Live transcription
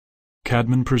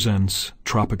Cadman presents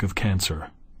Tropic of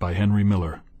Cancer by Henry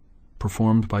Miller,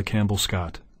 performed by Campbell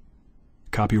Scott.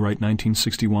 Copyright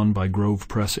 1961 by Grove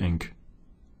Press, Inc.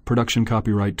 Production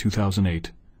copyright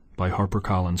 2008 by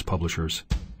HarperCollins Publishers.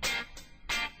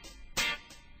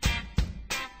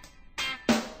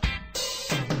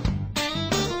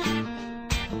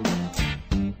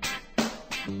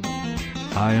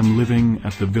 I am living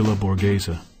at the Villa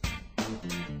Borghese.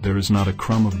 There is not a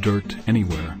crumb of dirt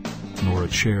anywhere, nor a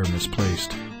chair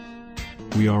misplaced.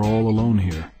 We are all alone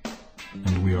here,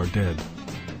 and we are dead.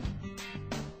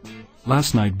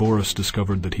 Last night Boris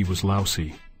discovered that he was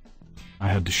lousy. I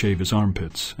had to shave his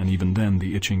armpits, and even then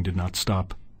the itching did not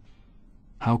stop.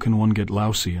 How can one get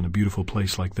lousy in a beautiful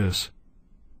place like this?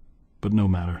 But no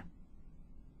matter.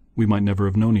 We might never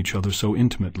have known each other so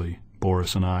intimately,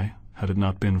 Boris and I, had it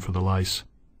not been for the lice.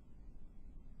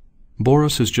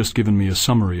 Boris has just given me a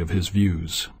summary of his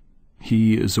views.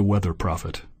 He is a weather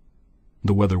prophet.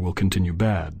 The weather will continue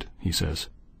bad, he says.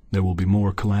 There will be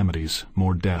more calamities,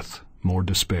 more death, more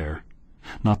despair.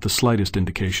 Not the slightest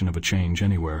indication of a change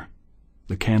anywhere.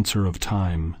 The cancer of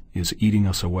time is eating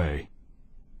us away.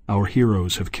 Our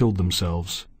heroes have killed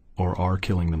themselves, or are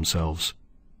killing themselves.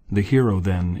 The hero,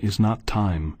 then, is not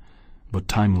time, but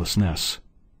timelessness.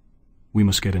 We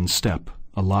must get in step,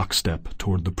 a lockstep,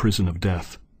 toward the prison of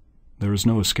death. There is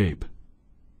no escape.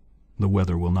 The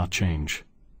weather will not change.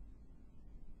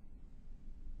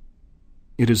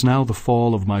 It is now the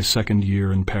fall of my second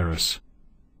year in Paris.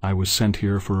 I was sent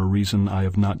here for a reason I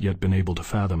have not yet been able to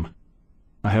fathom.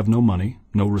 I have no money,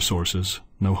 no resources,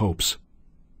 no hopes.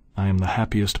 I am the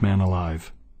happiest man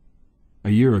alive. A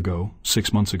year ago,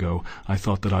 6 months ago, I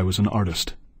thought that I was an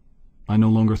artist. I no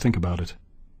longer think about it.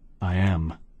 I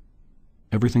am.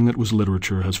 Everything that was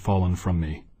literature has fallen from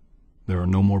me. There are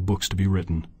no more books to be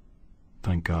written.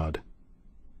 Thank God.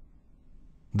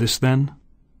 This, then?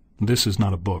 This is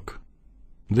not a book.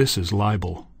 This is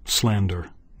libel, slander,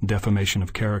 defamation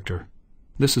of character.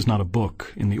 This is not a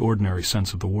book in the ordinary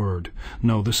sense of the word.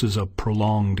 No, this is a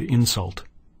prolonged insult,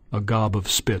 a gob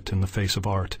of spit in the face of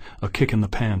art, a kick in the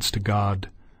pants to God,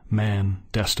 man,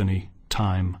 destiny,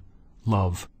 time,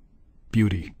 love,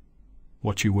 beauty,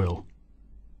 what you will.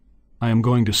 I am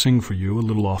going to sing for you, a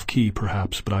little off-key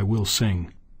perhaps, but I will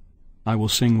sing. I will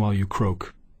sing while you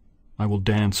croak. I will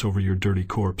dance over your dirty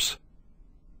corpse.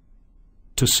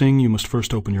 To sing you must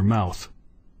first open your mouth.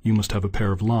 You must have a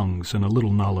pair of lungs and a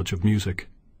little knowledge of music.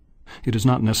 It is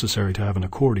not necessary to have an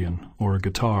accordion or a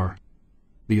guitar.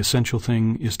 The essential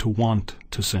thing is to want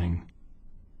to sing.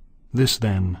 This,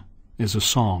 then, is a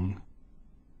song.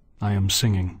 I am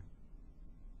singing.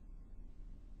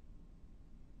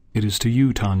 It is to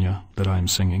you, Tanya, that I am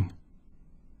singing.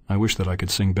 I wish that I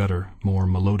could sing better, more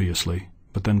melodiously,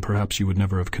 but then perhaps you would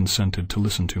never have consented to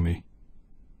listen to me.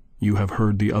 You have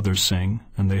heard the others sing,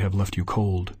 and they have left you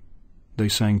cold. They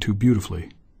sang too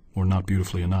beautifully, or not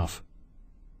beautifully enough.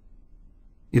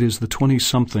 It is the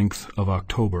 20-somethingth of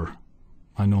October.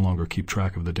 I no longer keep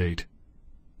track of the date.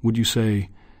 Would you say,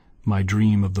 my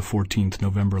dream of the 14th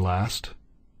November last?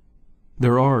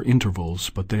 There are intervals,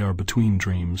 but they are between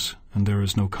dreams, and there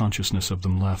is no consciousness of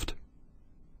them left.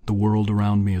 The world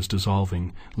around me is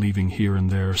dissolving, leaving here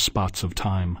and there spots of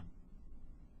time.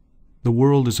 The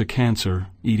world is a cancer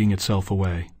eating itself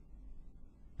away.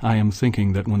 I am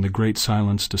thinking that when the great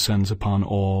silence descends upon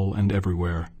all and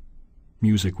everywhere,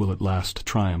 music will at last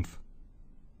triumph.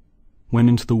 When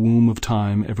into the womb of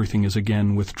time everything is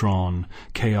again withdrawn,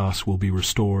 chaos will be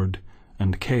restored,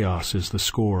 and chaos is the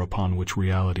score upon which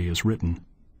reality is written.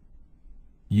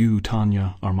 You,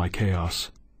 Tanya, are my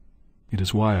chaos. It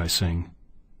is why I sing.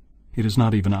 It is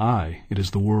not even I, it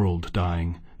is the world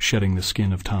dying, shedding the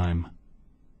skin of time.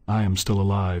 I am still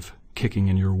alive, kicking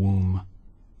in your womb,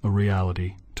 a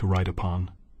reality to write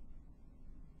upon.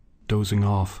 Dozing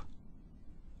off.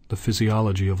 The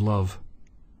physiology of love.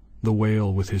 The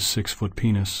whale with his 6-foot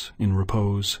penis in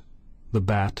repose. The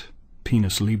bat,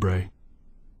 penis libre.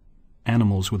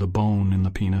 Animals with a bone in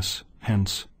the penis,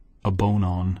 hence a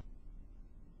bone-on.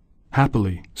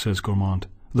 Happily, says Gourmand,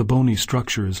 the bony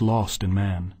structure is lost in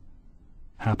man.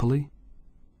 Happily?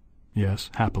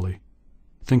 Yes, happily.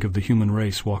 Think of the human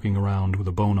race walking around with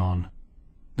a bone on.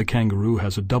 The kangaroo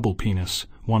has a double penis,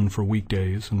 one for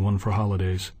weekdays and one for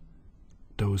holidays.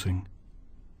 Dozing.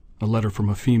 A letter from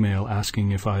a female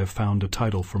asking if I have found a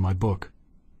title for my book.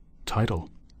 Title?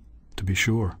 To be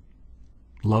sure.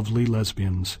 Lovely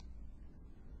Lesbians.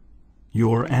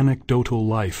 Your Anecdotal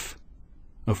Life,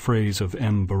 a phrase of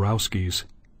M. Borowski's.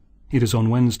 It is on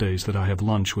Wednesdays that I have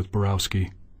lunch with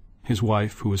Borowski. His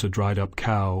wife, who is a dried-up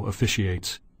cow,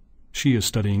 officiates. She is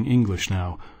studying English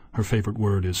now. Her favorite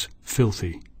word is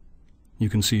filthy. You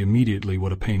can see immediately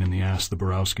what a pain in the ass the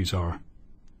Borowskis are.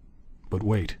 But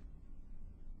wait.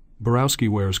 Borowski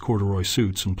wears corduroy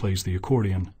suits and plays the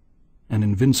accordion. An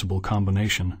invincible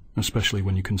combination, especially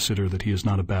when you consider that he is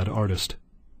not a bad artist.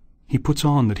 He puts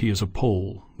on that he is a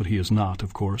Pole, but he is not,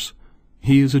 of course.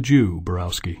 He is a Jew,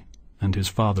 Borowski, and his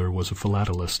father was a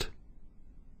philatelist.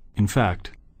 In fact,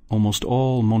 almost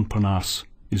all Montparnasse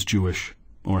is Jewish,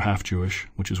 or half-Jewish,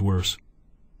 which is worse.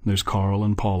 There's Karl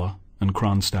and Paula, and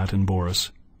Kronstadt and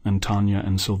Boris, and Tanya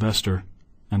and Sylvester,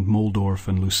 and Moldorf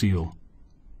and Lucille.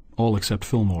 All except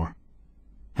Fillmore.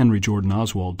 Henry Jordan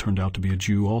Oswald turned out to be a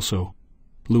Jew also.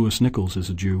 Lewis Nichols is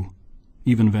a Jew.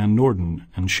 Even Van Norden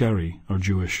and Sherry are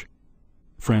Jewish.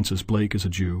 Francis Blake is a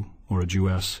Jew, or a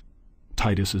Jewess.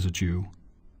 Titus is a Jew.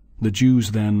 The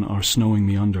Jews, then, are snowing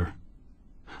me under.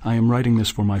 I am writing this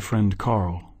for my friend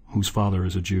Karl, whose father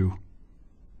is a Jew.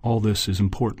 All this is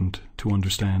important to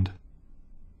understand.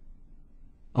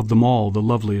 Of them all, the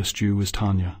loveliest Jew is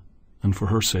Tanya, and for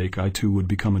her sake I too would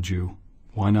become a Jew.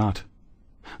 Why not?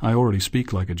 I already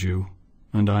speak like a Jew,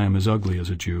 and I am as ugly as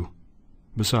a Jew.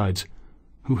 Besides,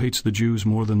 who hates the Jews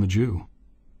more than the Jew?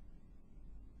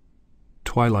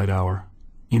 Twilight hour,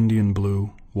 Indian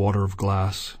blue, water of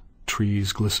glass,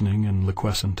 trees glistening and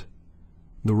liquescent.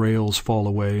 The rails fall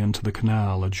away into the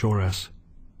canal at Jaurès.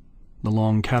 The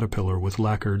long caterpillar with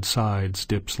lacquered sides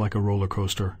dips like a roller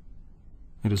coaster.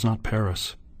 It is not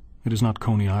Paris. It is not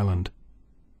Coney Island.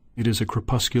 It is a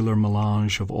crepuscular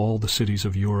melange of all the cities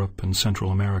of Europe and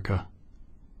Central America.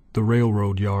 The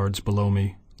railroad yards below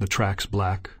me, the tracks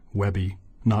black, webby,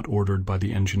 not ordered by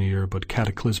the engineer but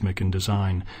cataclysmic in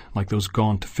design, like those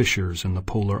gaunt fissures in the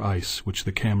polar ice which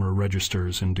the camera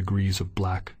registers in degrees of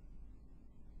black.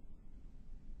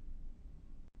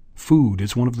 Food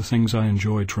is one of the things I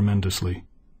enjoy tremendously,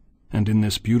 and in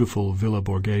this beautiful Villa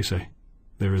Borghese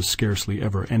there is scarcely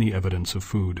ever any evidence of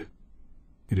food.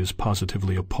 It is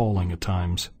positively appalling at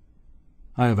times.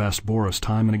 I have asked Boris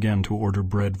time and again to order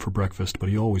bread for breakfast, but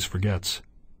he always forgets.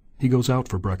 He goes out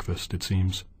for breakfast, it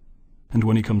seems. And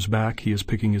when he comes back, he is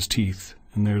picking his teeth,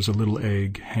 and there's a little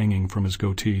egg hanging from his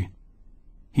goatee.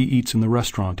 He eats in the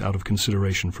restaurant out of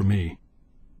consideration for me.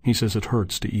 He says it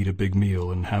hurts to eat a big meal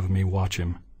and have me watch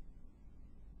him.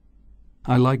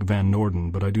 I like Van Norden,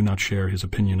 but I do not share his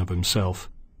opinion of himself.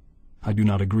 I do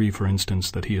not agree, for instance,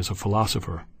 that he is a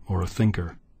philosopher or a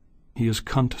thinker. He is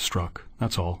Kant-struck,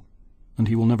 that's all, and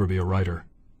he will never be a writer.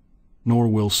 Nor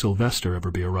will Sylvester ever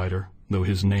be a writer, though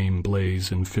his name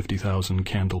blaze in 50,000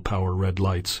 candle-power red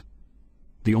lights.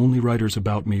 The only writers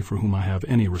about me for whom I have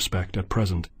any respect at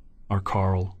present are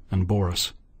Karl and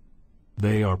Boris.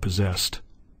 They are possessed.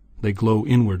 They glow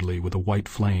inwardly with a white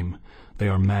flame. They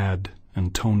are mad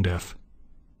and tone-deaf.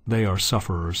 They are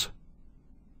sufferers.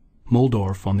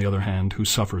 Moldorf, on the other hand, who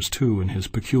suffers too in his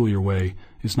peculiar way,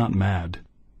 is not mad.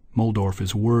 Moldorf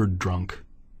is word-drunk.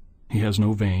 He has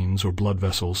no veins or blood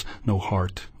vessels, no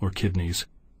heart or kidneys.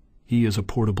 He is a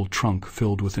portable trunk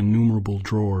filled with innumerable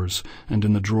drawers, and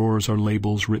in the drawers are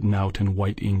labels written out in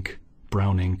white ink,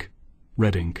 brown ink,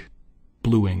 red ink,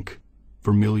 blue ink,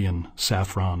 vermilion,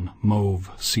 saffron,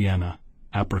 mauve, sienna,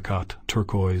 apricot,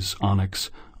 turquoise, onyx,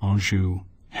 Anjou,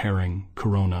 herring,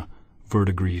 corona,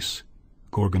 verdigris,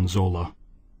 gorgonzola.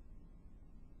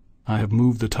 I have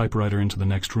moved the typewriter into the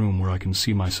next room where I can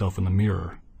see myself in the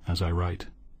mirror as I write.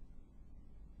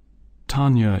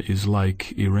 Tanya is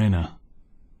like Irena.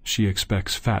 She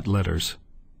expects fat letters.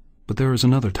 But there is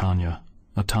another Tanya,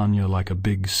 a Tanya like a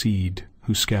big seed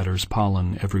who scatters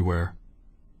pollen everywhere.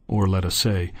 Or, let us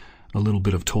say, a little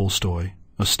bit of Tolstoy,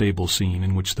 a stable scene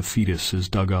in which the fetus is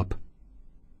dug up.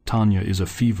 Tanya is a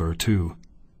fever, too.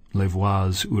 Les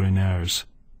voies urinaires.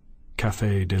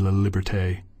 Café de la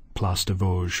Liberté, Place de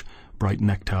Vosges, bright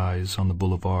neckties on the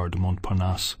boulevard de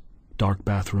Montparnasse, dark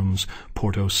bathrooms,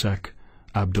 Porto Sec,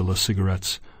 Abdullah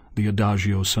cigarettes, the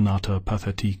Adagio Sonata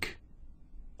Pathétique,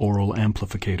 oral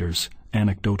amplificators,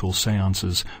 anecdotal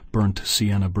seances, burnt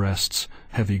sienna breasts,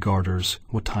 heavy garters,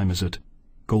 what time is it?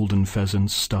 Golden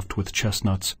pheasants stuffed with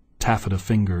chestnuts, taffeta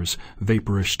fingers,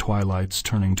 vaporish twilights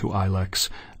turning to ilex,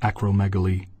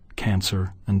 acromegaly,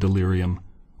 cancer and delirium,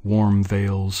 warm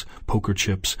veils, poker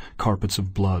chips, carpets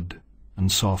of blood,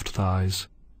 and soft thighs.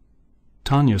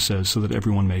 Tanya says, so that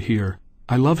everyone may hear,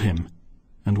 "I love him."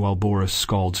 And while Boris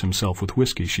scalds himself with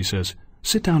whiskey, she says,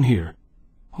 "Sit down here."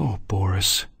 Oh,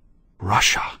 Boris.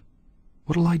 Russia.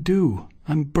 What'll I do?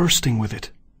 I'm bursting with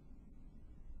it.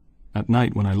 At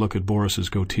night, when I look at Boris's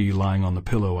goatee lying on the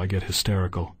pillow, I get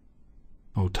hysterical.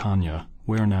 Oh, Tanya,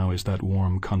 where now is that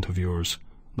warm cunt of yours?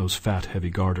 Those fat, heavy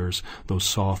garters, those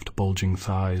soft, bulging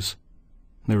thighs.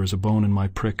 There is a bone in my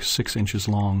prick 6 inches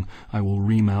long. I will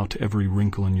ream out every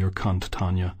wrinkle in your cunt,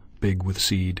 Tanya. big with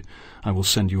seed. I will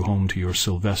send you home to your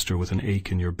Sylvester with an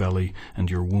ache in your belly and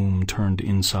your womb turned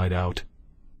inside out.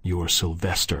 Your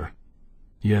Sylvester.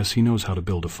 Yes, he knows how to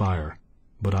build a fire,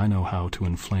 but I know how to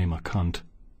inflame a cunt.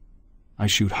 I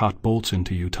shoot hot bolts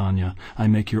into you, Tanya. I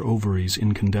make your ovaries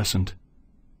incandescent.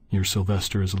 Your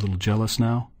Sylvester is a little jealous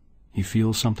now? He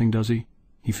feels something, does he?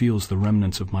 He feels the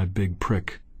remnants of my big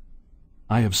prick.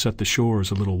 I have set the shores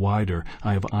a little wider.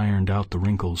 I have ironed out the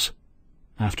wrinkles.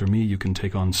 After me you can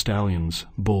take on stallions,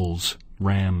 bulls,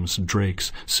 rams,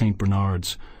 drakes, St.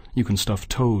 Bernards. You can stuff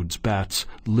toads, bats,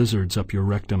 lizards up your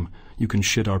rectum. You can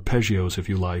shit arpeggios if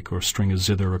you like, or string a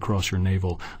zither across your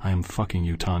navel. I am fucking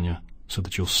you, Tanya, so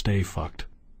that you'll stay fucked.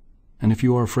 And if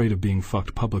you are afraid of being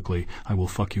fucked publicly, I will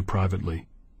fuck you privately.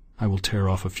 I will tear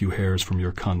off a few hairs from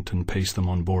your cunt and paste them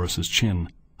on Boris's chin.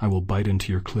 I will bite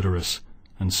into your clitoris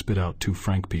and spit out 2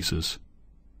 franc pieces.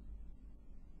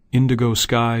 Indigo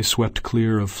sky swept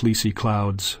clear of fleecy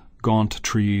clouds, gaunt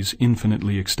trees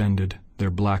infinitely extended, their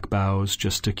black boughs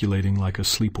gesticulating like a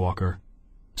sleepwalker.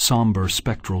 Somber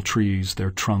spectral trees,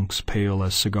 their trunks pale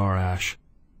as cigar ash.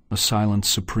 A silence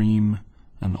supreme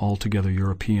and altogether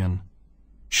European.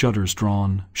 Shutters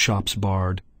drawn, shops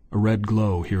barred, a red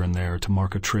glow here and there to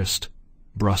mark a tryst.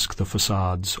 Brusque the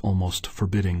facades, almost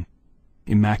forbidding.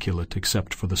 Immaculate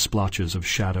except for the splotches of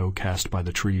shadow cast by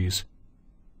the trees.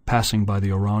 Passing by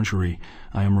the orangery,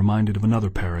 I am reminded of another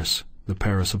Paris, the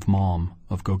Paris of Maugham,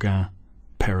 of Gauguin,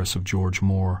 Paris of George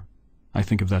Moore. I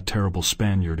think of that terrible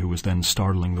Spaniard who was then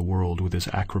startling the world with his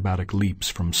acrobatic leaps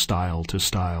from style to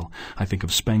style. I think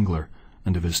of Spengler,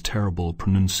 and of his terrible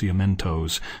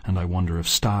pronunciamentos, and I wonder if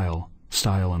style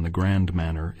in the grand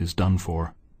manner, is done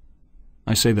for.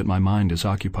 I say that my mind is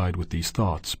occupied with these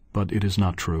thoughts, but it is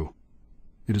not true.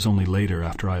 It is only later,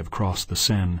 after I have crossed the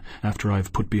Seine, after I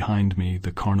have put behind me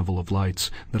the carnival of lights,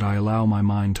 that I allow my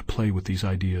mind to play with these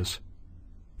ideas.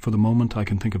 For the moment I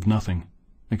can think of nothing,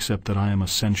 except that I am a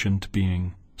sentient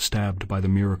being, stabbed by the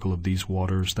miracle of these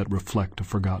waters that reflect a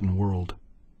forgotten world.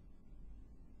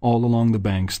 All along the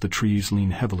banks the trees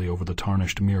lean heavily over the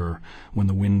tarnished mirror. When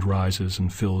the wind rises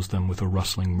and fills them with a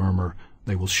rustling murmur,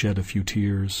 they will shed a few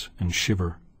tears and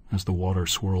shiver as the water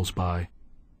swirls by.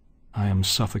 I am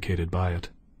suffocated by it.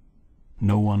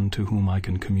 No one to whom I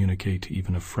can communicate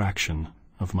even a fraction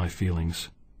of my feelings.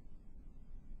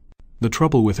 The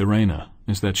trouble with Irena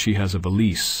is that she has a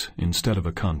valise instead of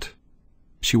a cunt.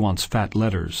 She wants fat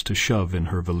letters to shove in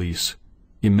her valise.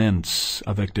 Immense,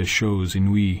 avec des choses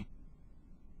inouïes.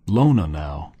 Lona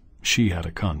now, she had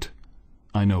a cunt.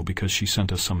 I know because she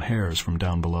sent us some hairs from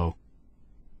down below.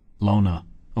 Lona,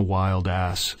 a wild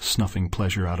ass, snuffing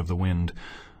pleasure out of the wind.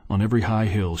 On every high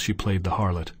hill she played the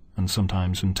harlot, and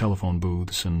sometimes in telephone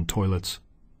booths and toilets.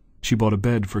 She bought a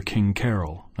bed for King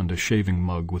Carol and a shaving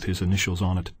mug with his initials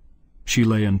on it. She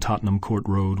lay in Tottenham Court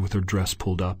Road with her dress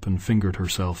pulled up and fingered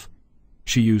herself.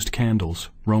 She used candles,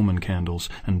 Roman candles,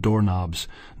 and doorknobs,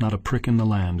 not a prick in the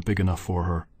land big enough for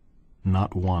her.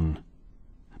 Not one.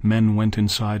 Men went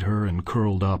inside her and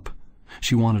curled up.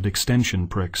 She wanted extension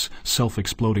pricks,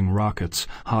 self-exploding rockets,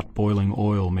 hot boiling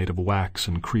oil made of wax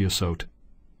and creosote.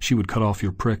 She would cut off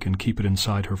your prick and keep it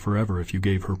inside her forever if you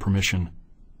gave her permission.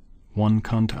 1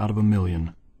 cunt out of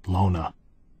 1,000,000. Lona.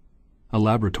 A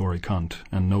laboratory cunt,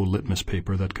 and no litmus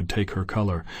paper that could take her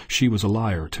color. She was a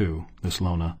liar, too, this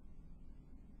Lona.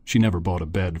 She never bought a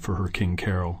bed for her King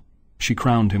Carol. She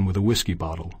crowned him with a whiskey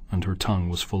bottle, and her tongue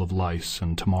was full of lice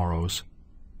and tomorrows.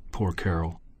 Poor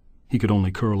Carol. He could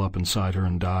only curl up inside her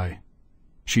and die.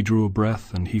 She drew a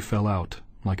breath, and he fell out,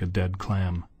 like a dead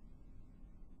clam.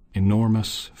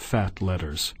 Enormous, fat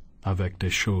letters, avec des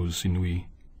choses inouïes.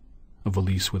 A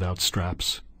valise without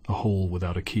straps, a hole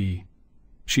without a key.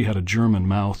 She had a German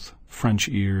mouth, French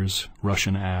ears,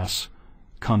 Russian ass,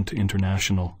 cunt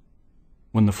international.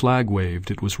 When the flag waved,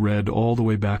 it was red all the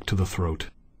way back to the throat.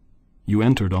 You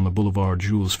entered on the boulevard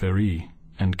Jules Ferry,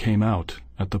 and came out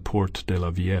at the Porte de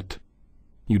la Villette.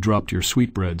 You dropped your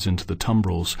sweetbreads into the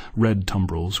tumbrils, red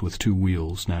tumbrils with 2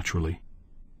 wheels, naturally.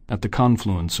 At the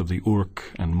confluence of the Ourcq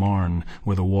and Marne,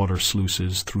 where the water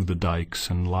sluices through the dikes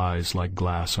and lies like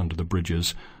glass under the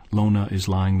bridges, Lona is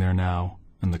lying there now,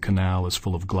 and the canal is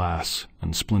full of glass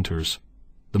and splinters.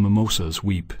 The mimosas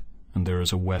weep, and there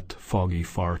is a wet, foggy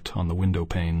fart on the window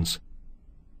panes.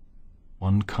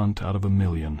 1 cunt out of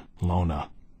 1,000,000, Lona.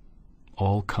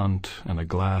 All cunt and a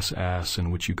glass ass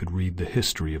in which you could read the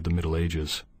history of the Middle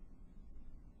Ages.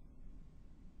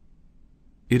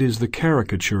 It is the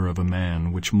caricature of a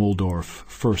man which Muldorf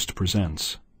first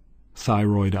presents.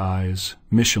 Thyroid eyes,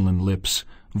 Michelin lips,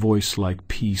 voice like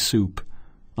pea soup.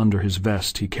 Under his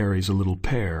vest he carries a little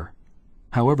pear.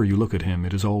 However you look at him,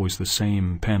 it is always the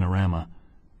same panorama.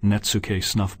 Netsuke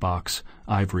snuff box,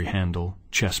 ivory handle,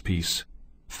 chess piece,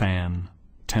 fan,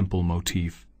 temple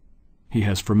motif. He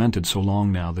has fermented so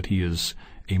long now that he is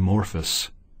amorphous.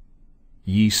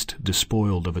 Yeast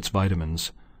despoiled of its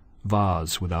vitamins,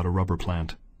 vase without a rubber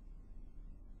plant.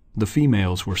 The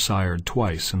females were sired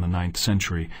twice in the 9th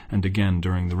century and again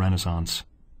during the Renaissance.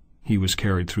 He was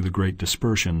carried through the great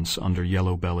dispersions under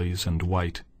yellow bellies and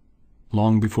white.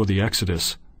 Long before the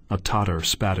Exodus, a Tatar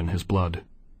spat in his blood.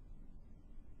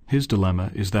 His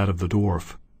dilemma is that of the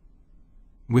dwarf.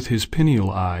 With his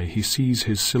pineal eye he sees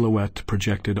his silhouette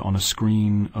projected on a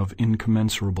screen of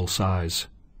incommensurable size.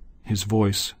 His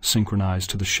voice,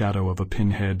 synchronized to the shadow of a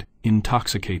pinhead,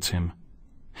 intoxicates him.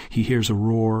 He hears a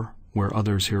roar where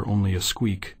others hear only a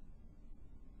squeak.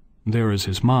 There is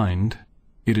his mind.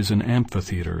 It is an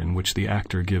amphitheater in which the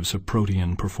actor gives a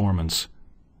protean performance.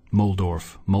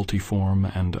 Muldorf,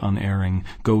 multiform and unerring,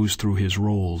 goes through his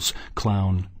roles: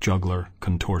 clown, juggler,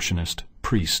 contortionist,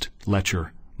 priest,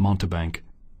 lecher, mountebank.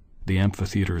 The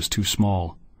amphitheater is too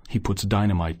small. He puts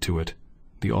dynamite to it.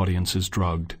 The audience is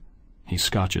drugged. He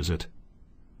scotches it.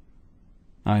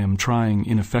 I am trying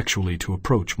ineffectually to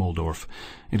approach Muldorf.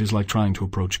 It is like trying to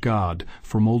approach God,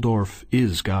 for Muldorf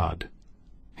is God.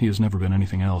 He has never been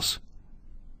anything else.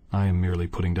 I am merely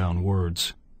putting down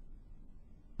words.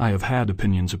 I have had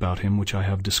opinions about him which I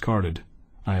have discarded.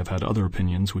 I have had other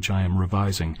opinions which I am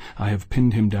revising. I have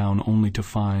pinned him down only to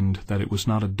find that it was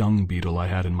not a dung beetle I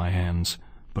had in my hands,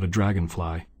 but a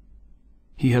dragonfly.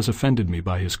 He has offended me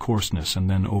by his coarseness and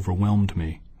then overwhelmed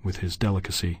me with his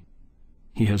delicacy.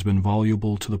 He has been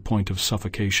voluble to the point of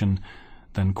suffocation,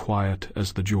 then quiet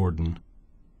as the Jordan.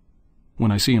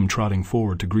 When I see him trotting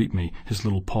forward to greet me, his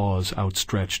little paws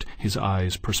outstretched, his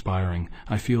eyes perspiring,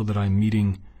 I feel that I am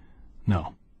meeting...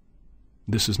 No,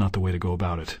 this is not the way to go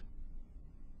about it.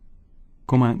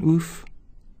 Comme un ouf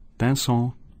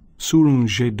dansant sur un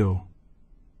jet d'eau.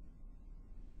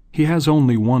 He has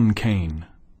only one cane,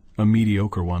 a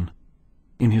mediocre one.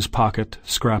 In his pocket,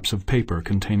 scraps of paper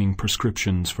containing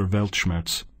prescriptions for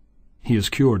Weltschmerz. He is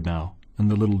cured now,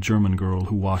 and the little German girl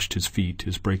who washed his feet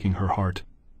is breaking her heart.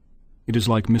 It is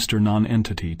like Mr.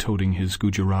 Non-Entity toting his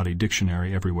Gujarati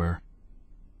dictionary everywhere.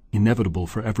 Inevitable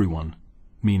for everyone,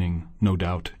 meaning, no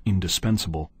doubt,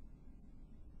 indispensable.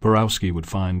 Borowski would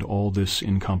find all this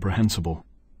incomprehensible.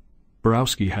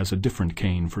 Borowski has a different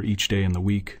cane for each day in the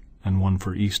week, and one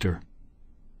for Easter.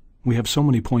 We have so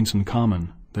many points in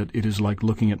common that it is like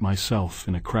looking at myself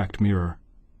in a cracked mirror.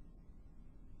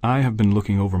 I have been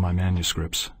looking over my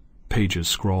manuscripts, pages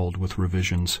scrawled with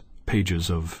revisions,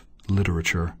 pages of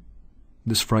literature.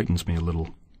 This frightens me a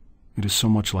little. It is so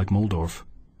much like Muldorf.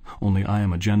 Only I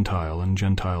am a Gentile, and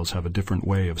Gentiles have a different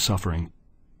way of suffering.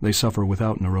 They suffer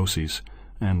without neuroses,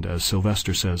 and, as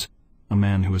Sylvester says, a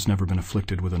man who has never been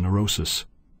afflicted with a neurosis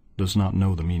does not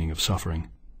know the meaning of suffering.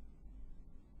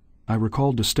 I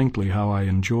recall distinctly how I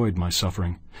enjoyed my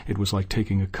suffering. It was like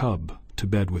taking a cub to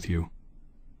bed with you.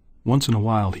 Once in a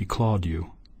while he clawed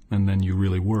you, and then you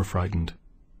really were frightened.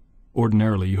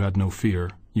 Ordinarily you had no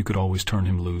fear. You could always turn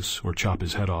him loose or chop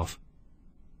his head off.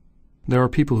 There are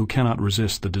people who cannot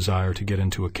resist the desire to get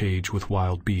into a cage with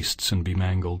wild beasts and be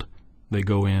mangled. They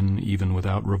go in even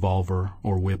without revolver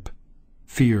or whip.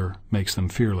 Fear makes them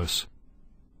fearless.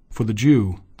 For the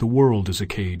Jew, the world is a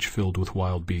cage filled with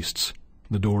wild beasts.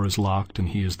 The door is locked and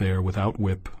he is there without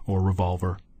whip or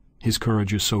revolver. His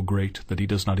courage is so great that he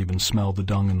does not even smell the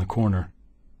dung in the corner.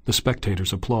 The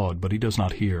spectators applaud, but he does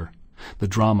not hear. The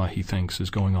drama, he thinks, is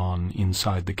going on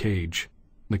inside the cage.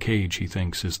 The cage, he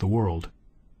thinks, is the world.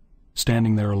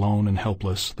 Standing there alone and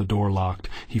helpless, the door locked,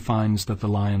 he finds that the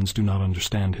lions do not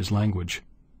understand his language.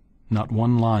 Not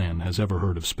one lion has ever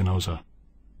heard of Spinoza.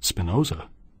 Spinoza?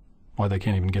 Why, they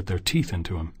can't even get their teeth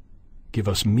into him. Give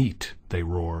us meat, they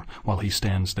roar, while he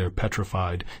stands there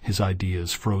petrified, his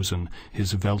ideas frozen,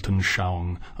 his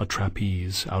Weltanschauung a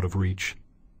trapeze out of reach.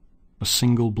 A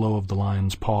single blow of the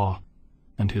lion's paw,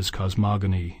 and his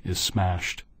cosmogony is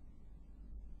smashed.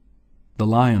 The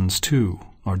lions, too,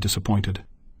 are disappointed.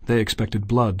 They expected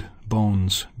blood,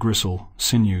 bones, gristle,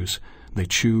 sinews. They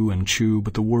chew and chew,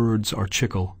 but the words are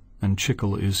chicle, and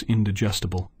chicle is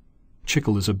indigestible.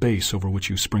 Chicle is a base over which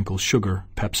you sprinkle sugar,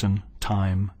 pepsin,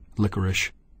 thyme,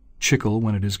 licorice. Chicle,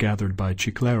 when it is gathered by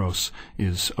chicleros,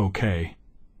 is okay.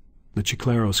 The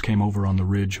chicleros came over on the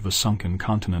ridge of a sunken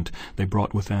continent. They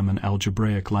brought with them an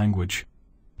algebraic language.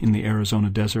 In the Arizona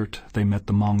desert they met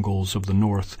the Mongols of the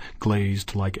north,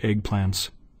 glazed like eggplants.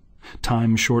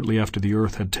 Time shortly after the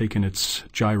earth had taken its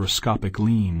gyroscopic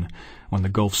lean, when the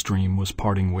Gulf Stream was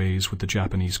parting ways with the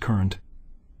Japanese current.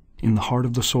 In the heart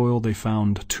of the soil they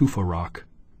found tufa rock.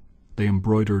 They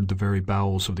embroidered the very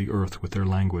bowels of the earth with their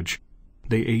language.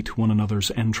 They ate one another's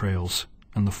entrails,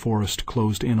 and the forest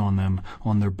closed in on them,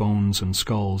 on their bones and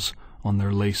skulls, on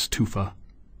their lace tufa.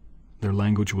 Their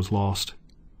language was lost.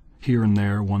 Here and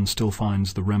there one still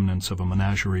finds the remnants of a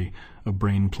menagerie, a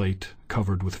brain plate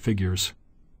covered with figures.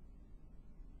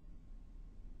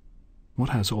 What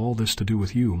has all this to do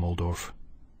with you, Moldorf?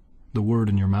 The word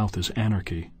in your mouth is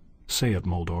anarchy. Say it,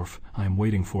 Moldorf. I am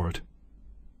waiting for it.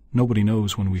 Nobody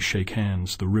knows when we shake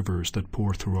hands the rivers that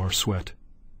pour through our sweat.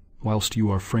 Whilst you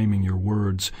are framing your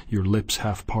words, your lips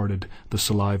half parted, the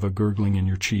saliva gurgling in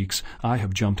your cheeks, I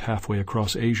have jumped halfway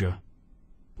across Asia.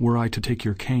 Were I to take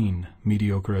your cane,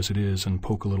 mediocre as it is, and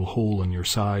poke a little hole in your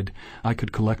side, I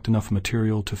could collect enough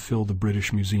material to fill the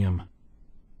British Museum.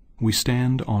 We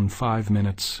stand on 5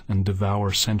 minutes and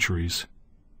devour centuries.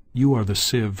 You are the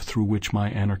sieve through which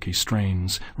my anarchy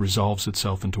strains, resolves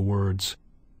itself into words.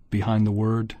 Behind the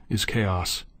word is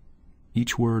chaos.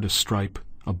 Each word a stripe,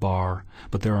 a bar,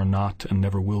 but there are not and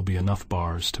never will be enough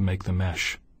bars to make the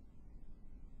mesh.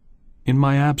 In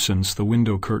my absence the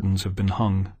window curtains have been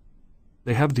hung.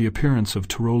 They have the appearance of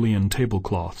Tyrolean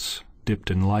tablecloths,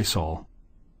 dipped in Lysol.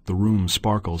 The room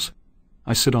sparkles.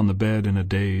 I sit on the bed in a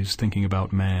daze, thinking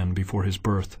about man before his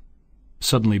birth.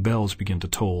 Suddenly bells begin to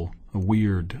toll, a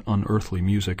weird, unearthly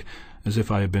music, as if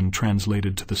I had been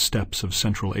translated to the steppes of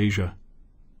Central Asia.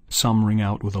 Some ring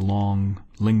out with a long,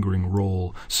 lingering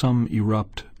roll, some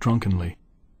erupt drunkenly,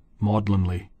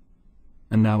 maudlinly.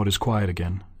 And now it is quiet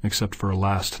again, except for a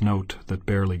last note that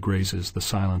barely grazes the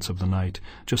silence of the night,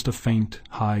 just a faint,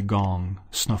 high gong,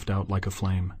 snuffed out like a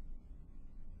flame.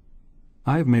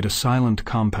 I have made a silent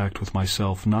compact with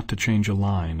myself not to change a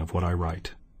line of what I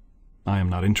write. I am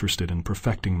not interested in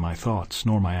perfecting my thoughts,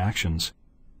 nor my actions.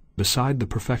 Beside the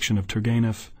perfection of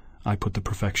Turgenev, I put the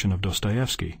perfection of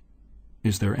Dostoevsky.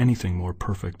 Is there anything more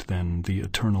perfect than the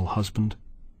eternal husband?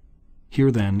 Here,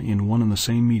 then, in one and the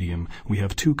same medium, we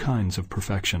have two kinds of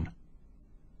perfection.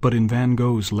 But in Van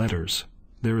Gogh's letters,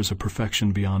 there is a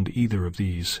perfection beyond either of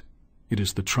these. It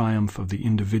is the triumph of the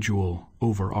individual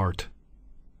over art.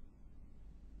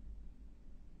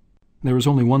 There is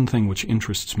only one thing which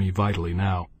interests me vitally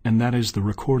now, and that is the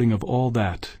recording of all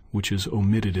that which is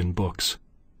omitted in books.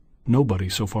 Nobody,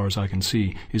 so far as I can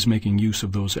see, is making use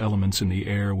of those elements in the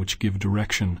air which give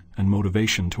direction and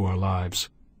motivation to our lives.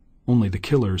 Only the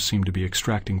killers seem to be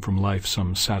extracting from life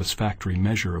some satisfactory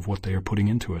measure of what they are putting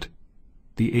into it.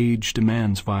 The age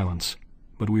demands violence,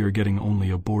 but we are getting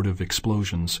only abortive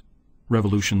explosions.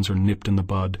 Revolutions are nipped in the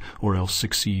bud, or else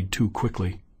succeed too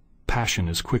quickly. Passion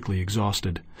is quickly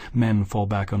exhausted. Men fall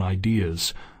back on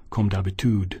ideas, comme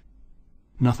d'habitude.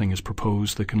 Nothing is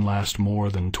proposed that can last more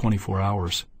than 24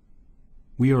 hours.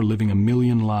 We are living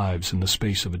 1,000,000 lives in the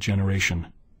space of a generation.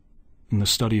 In the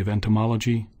study of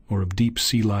entomology, or of deep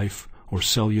sea life, or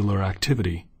cellular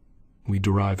activity, we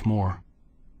derive more.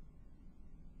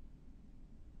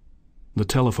 The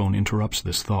telephone interrupts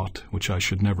this thought, which I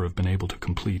should never have been able to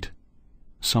complete.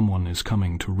 Someone is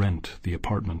coming to rent the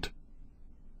apartment.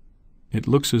 It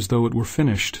looks as though it were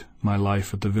finished, my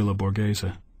life at the Villa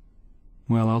Borghese.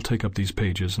 Well, I'll take up these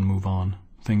pages and move on.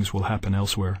 Things will happen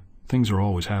elsewhere. Things are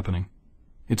always happening.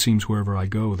 It seems wherever I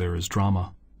go there is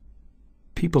drama.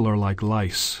 People are like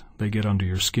lice. They get under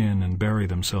your skin and bury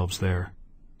themselves there.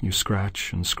 You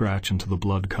scratch and scratch until the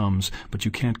blood comes, but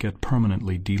you can't get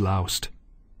permanently deloused.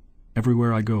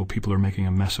 Everywhere I go people are making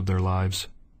a mess of their lives.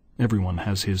 Everyone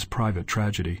has his private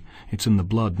tragedy. It's in the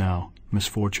blood now.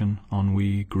 Misfortune,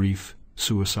 ennui, grief,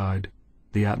 suicide.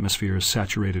 The atmosphere is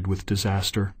saturated with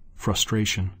disaster,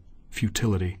 frustration,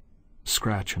 futility.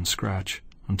 Scratch and scratch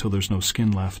until there's no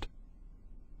skin left.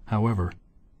 However,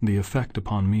 the effect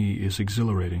upon me is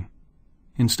exhilarating.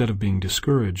 Instead of being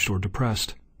discouraged or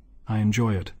depressed, I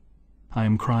enjoy it. I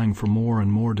am crying for more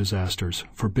and more disasters,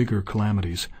 for bigger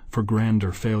calamities, for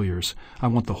grander failures. I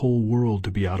want the whole world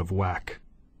to be out of whack.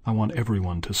 I want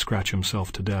everyone to scratch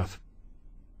himself to death.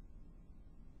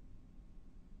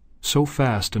 So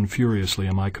fast and furiously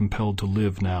am I compelled to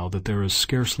live now that there is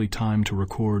scarcely time to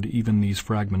record even these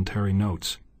fragmentary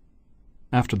notes.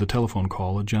 After the telephone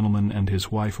call, a gentleman and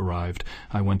his wife arrived.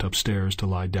 I went upstairs to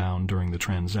lie down during the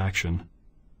transaction.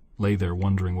 Lay there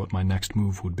wondering what my next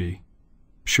move would be.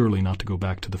 Surely not to go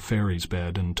back to the fairy's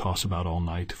bed and toss about all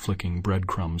night, flicking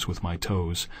breadcrumbs with my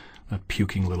toes. That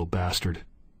puking little bastard.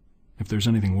 If there's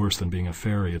anything worse than being a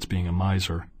fairy, it's being a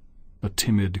miser. A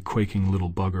timid, quaking little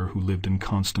bugger who lived in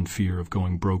constant fear of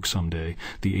going broke someday,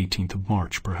 the 18th of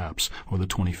March, perhaps, or the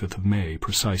 25th of May,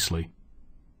 precisely.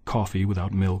 Coffee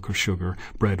without milk or sugar,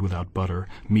 bread without butter,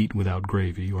 meat without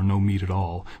gravy, or no meat at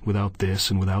all, without this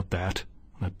and without that.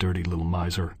 That dirty little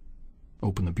miser.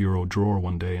 Open the bureau drawer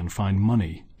one day and find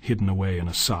money hidden away in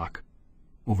a sock.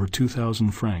 Over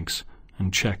 2,000 francs,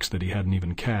 and checks that he hadn't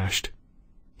even cashed.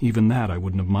 Even that I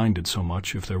wouldn't have minded so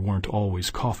much if there weren't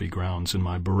always coffee grounds in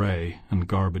my beret and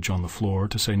garbage on the floor,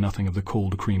 to say nothing of the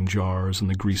cold cream jars and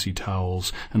the greasy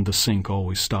towels and the sink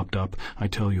always stopped up. I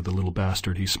tell you, the little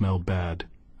bastard, he smelled bad,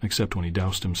 except when he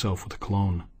doused himself with a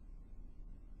cologne.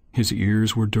 His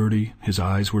ears were dirty, his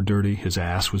eyes were dirty, his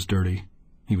ass was dirty.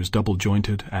 He was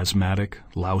double-jointed, asthmatic,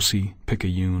 lousy,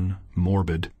 picayune,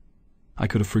 morbid. I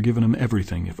could have forgiven him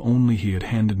everything if only he had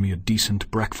handed me a decent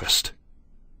breakfast.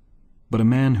 But a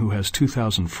man who has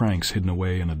 2,000 francs hidden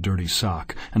away in a dirty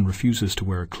sock and refuses to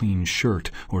wear a clean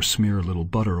shirt or smear a little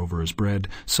butter over his bread,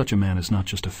 such a man is not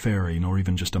just a fairy, nor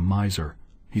even just a miser.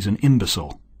 He's an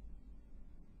imbecile.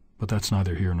 But that's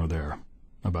neither here nor there,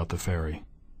 about the fairy.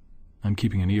 I'm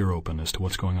keeping an ear open as to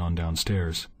what's going on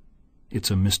downstairs.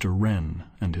 It's a Mr. Wren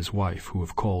and his wife who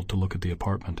have called to look at the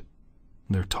apartment.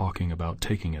 They're talking about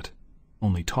taking it.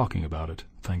 Only talking about it,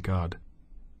 thank God.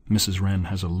 Mrs. Wren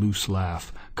has a loose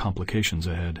laugh, complications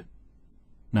ahead.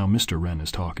 Now Mr. Wren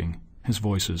is talking. His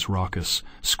voice is raucous,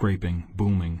 scraping,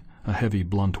 booming, a heavy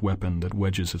blunt weapon that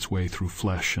wedges its way through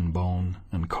flesh and bone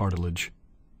and cartilage.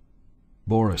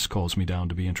 Boris calls me down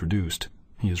to be introduced.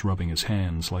 He is rubbing his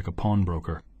hands like a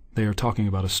pawnbroker. They are talking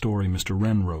about a story Mr.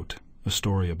 Wren wrote, a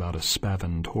story about a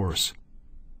spavined horse.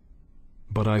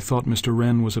 "But I thought Mr.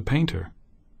 Wren was a painter."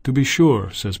 "To be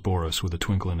sure," says Boris with a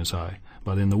twinkle in his eye,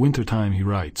 "but in the winter-time he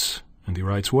writes, and he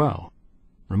writes well,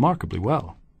 remarkably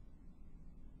well."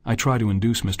 I try to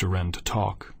induce Mr. Wren to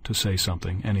talk, to say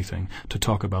something, anything, to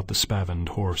talk about the spavined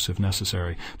horse if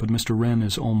necessary, but Mr. Wren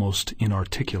is almost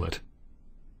inarticulate.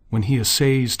 When he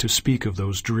essays to speak of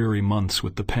those dreary months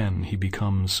with the pen, he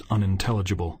becomes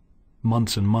unintelligible.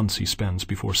 Months and months he spends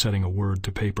before setting a word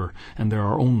to paper, and there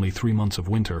are only 3 months of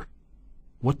winter.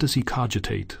 What does he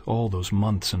cogitate all those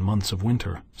months and months of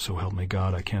winter? So help me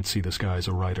God, I can't see this guy as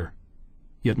a writer.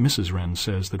 Yet Mrs. Wren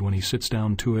says that when he sits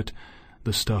down to it,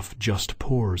 the stuff just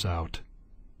pours out.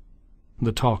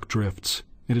 The talk drifts.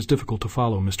 It is difficult to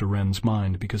follow Mr. Wren's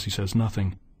mind because he says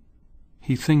nothing.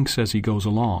 He thinks as he goes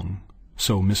along,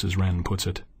 so Mrs. Wren puts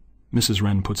it. Mrs.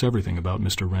 Wren puts everything about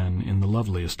Mr. Wren in the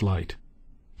loveliest light.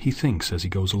 He thinks as he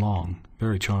goes along.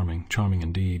 Very charming, charming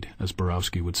indeed, as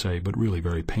Borowski would say, but really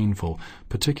very painful,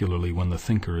 particularly when the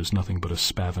thinker is nothing but a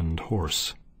spavined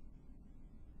horse.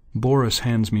 Boris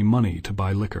hands me money to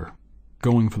buy liquor.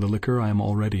 Going for the liquor, I am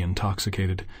already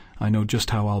intoxicated. I know just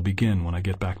how I'll begin when I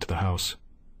get back to the house.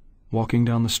 Walking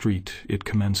down the street, it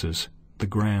commences, the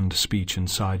grand speech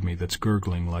inside me that's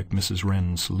gurgling like Mrs.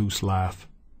 Wren's loose laugh.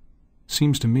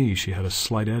 Seems to me she had a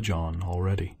slight edge on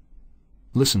already.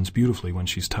 Listens beautifully when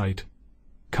she's tight.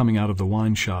 Coming out of the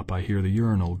wine shop, I hear the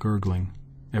urinal gurgling.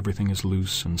 Everything is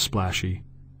loose and splashy.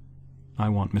 I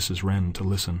want Mrs. Wren to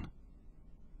listen.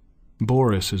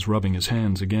 Boris is rubbing his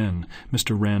hands again.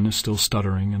 Mr. Wren is still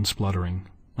stuttering and spluttering.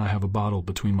 I have a bottle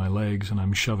between my legs, and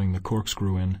I'm shoving the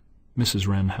corkscrew in. Mrs.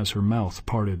 Wren has her mouth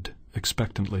parted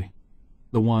expectantly.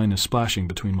 The wine is splashing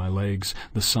between my legs,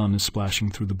 the sun is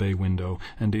splashing through the bay window,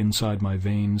 and inside my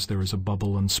veins there is a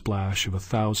bubble and splash of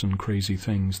 1,000 crazy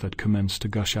things that commence to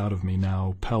gush out of me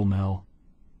now, pell-mell.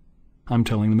 I'm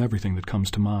telling them everything that comes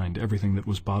to mind, everything that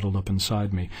was bottled up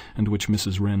inside me, and which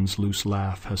Mrs. Wren's loose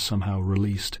laugh has somehow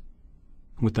released.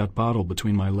 With that bottle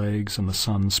between my legs and the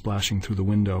sun splashing through the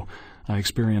window, I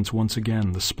experience once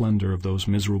again the splendor of those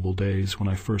miserable days when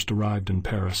I first arrived in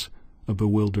Paris, a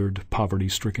bewildered,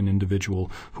 poverty-stricken individual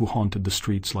who haunted the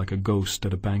streets like a ghost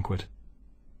at a banquet.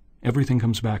 Everything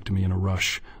comes back to me in a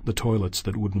rush, the toilets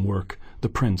that wouldn't work, the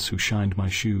prince who shined my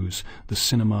shoes, the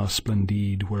cinema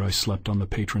splendide where I slept on the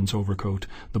patron's overcoat,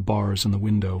 the bars in the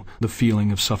window, the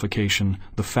feeling of suffocation,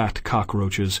 the fat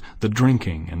cockroaches, the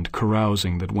drinking and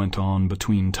carousing that went on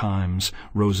between times,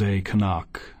 rosé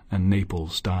Canaque and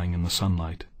Naples dying in the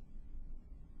sunlight.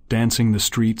 Dancing the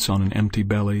streets on an empty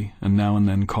belly, and now and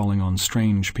then calling on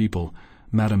strange people,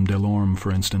 Madame Delorme,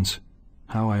 for instance.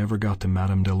 How I ever got to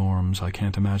Madame Delorme's I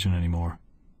can't imagine any more.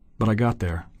 But I got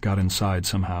there, got inside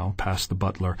somehow, past the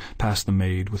butler, past the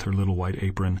maid with her little white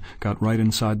apron, got right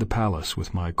inside the palace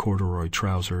with my corduroy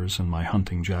trousers and my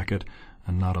hunting jacket,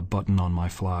 and not a button on my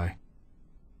fly.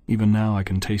 Even now I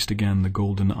can taste again the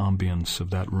golden ambience of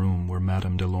that room where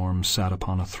Madame Delorme sat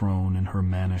upon a throne in her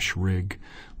mannish rig,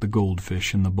 the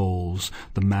goldfish in the bowls,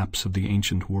 the maps of the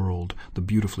ancient world, the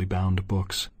beautifully bound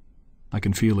books. I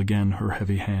can feel again her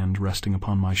heavy hand resting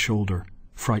upon my shoulder,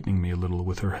 frightening me a little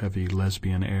with her heavy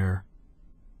lesbian air.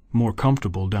 More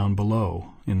comfortable down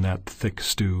below, in that thick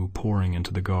stew pouring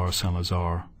into the Gare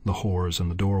Saint-Lazare, the whores in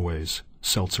the doorways,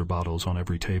 seltzer bottles on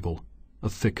every table, a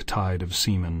thick tide of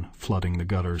semen flooding the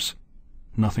gutters.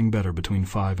 Nothing better between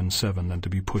 5 and 7 than to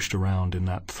be pushed around in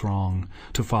that throng,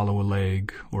 to follow a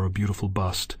leg or a beautiful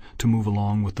bust, to move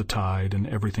along with the tide and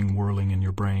everything whirling in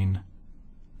your brain.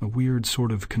 A weird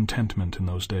sort of contentment in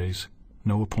those days.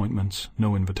 No appointments,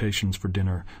 no invitations for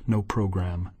dinner, no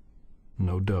program,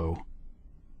 no dough.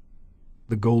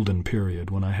 The golden period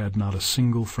when I had not a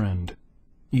single friend.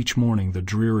 Each morning the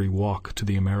dreary walk to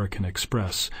the American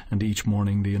Express, and each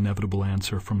morning the inevitable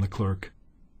answer from the clerk.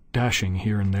 Dashing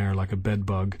here and there like a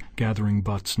bedbug, gathering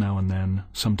butts now and then,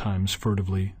 sometimes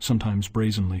furtively, sometimes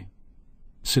brazenly.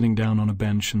 Sitting down on a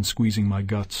bench and squeezing my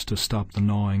guts to stop the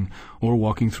gnawing, or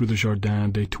walking through the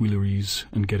Jardin des Tuileries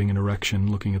and getting an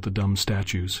erection looking at the dumb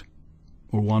statues.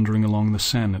 Or wandering along the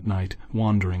Seine at night,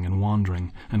 wandering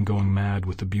and going mad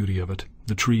with the beauty of it,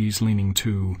 the trees leaning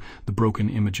to, the broken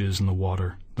images in the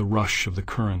water, the rush of the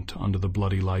current under the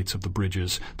bloody lights of the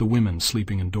bridges, the women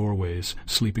sleeping in doorways,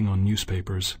 sleeping on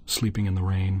newspapers, sleeping in the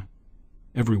rain.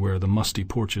 Everywhere the musty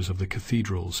porches of the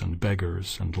cathedrals, and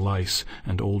beggars, and lice,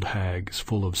 and old hags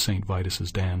full of St.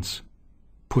 Vitus's dance.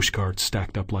 Pushcarts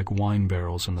stacked up like wine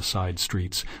barrels in the side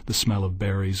streets, the smell of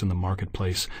berries in the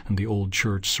marketplace, and the old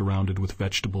church surrounded with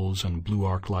vegetables and blue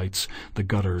arc lights, the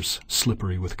gutters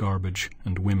slippery with garbage,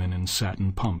 and women in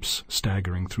satin pumps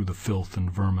staggering through the filth and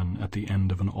vermin at the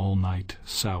end of an all-night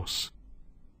souse.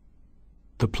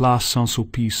 The Place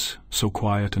Saint-Sulpice, so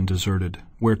quiet and deserted,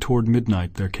 where toward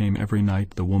midnight there came every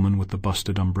night the woman with the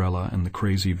busted umbrella and the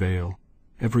crazy veil.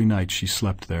 Every night she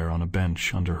slept there on a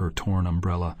bench under her torn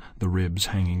umbrella, the ribs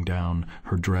hanging down,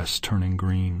 her dress turning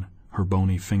green, her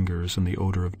bony fingers and the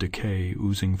odor of decay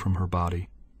oozing from her body.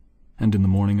 And in the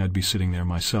morning I'd be sitting there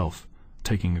myself,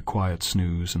 taking a quiet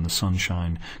snooze in the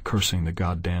sunshine, cursing the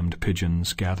goddamned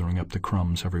pigeons gathering up the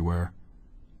crumbs everywhere.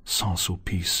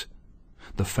 Saint-Sulpice.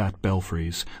 The fat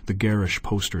belfries, the garish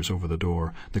posters over the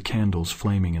door, the candles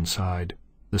flaming inside.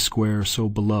 The square so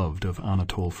beloved of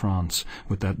Anatole France,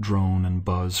 with that drone and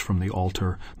buzz from the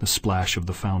altar, the splash of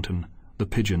the fountain, the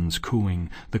pigeons cooing,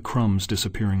 the crumbs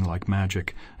disappearing like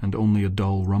magic, and only a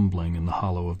dull rumbling in the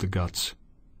hollow of the guts.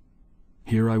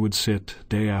 Here I would sit,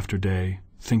 day after day,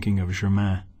 thinking of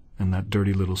Germain, and that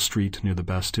dirty little street near the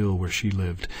Bastille where she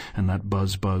lived, and that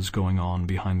buzz going on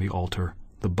behind the altar,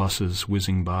 the buses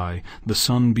whizzing by, the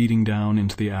sun beating down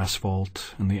into the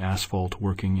asphalt, and the asphalt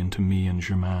working into me and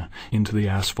Germain, into the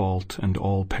asphalt and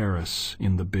all Paris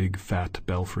in the big fat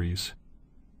belfries.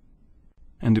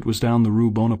 And it was down the Rue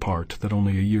Bonaparte that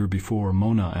only a year before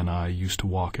Mona and I used to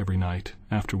walk every night,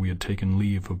 after we had taken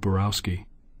leave of Borowski,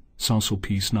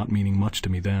 Saint-Sulpice not meaning much to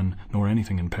me then, nor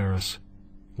anything in Paris.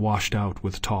 Washed out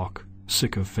with talk,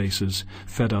 sick of faces,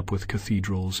 fed up with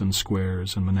cathedrals and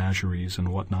squares and menageries and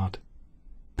what-not.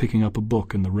 Picking up a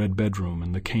book in the red bedroom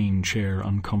and the cane chair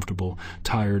uncomfortable,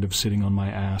 tired of sitting on my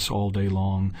ass all day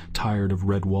long, tired of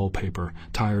red wallpaper,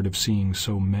 tired of seeing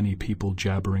so many people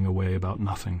jabbering away about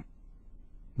nothing.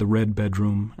 The red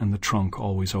bedroom and the trunk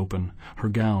always open, her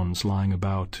gowns lying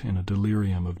about in a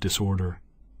delirium of disorder.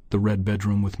 The red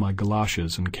bedroom with my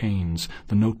galoshes and canes,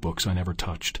 the notebooks I never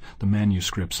touched, the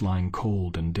manuscripts lying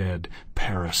cold and dead.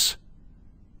 Paris!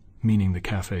 Meaning the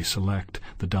Café Select,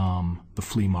 the Dame, the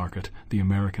Flea Market, the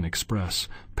American Express.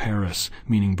 Paris,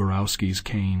 meaning Borowski's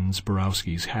canes,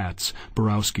 Borowski's hats,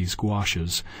 Borowski's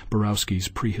gouaches, Borowski's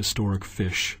prehistoric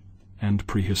fish, and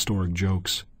prehistoric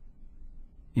jokes.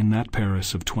 In that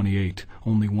Paris of 28,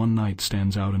 only one night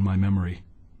stands out in my memory,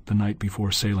 the night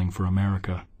before sailing for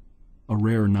America. A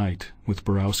rare night, with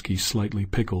Borowski slightly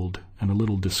pickled and a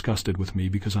little disgusted with me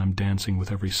because I'm dancing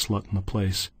with every slut in the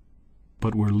place.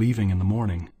 But we're leaving in the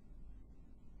morning.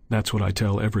 That's what I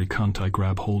tell every cunt I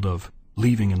grab hold of.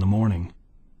 Leaving in the morning.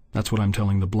 That's what I'm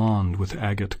telling the blonde with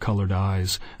agate-colored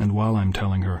eyes, and while I'm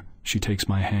telling her, she takes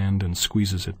my hand and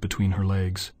squeezes it between her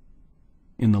legs.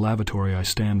 In the lavatory I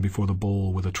stand before the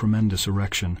bowl with a tremendous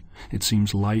erection. It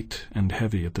seems light and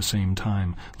heavy at the same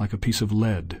time, like a piece of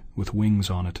lead with wings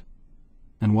on it.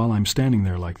 And while I'm standing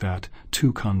there like that,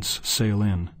 two cunts sail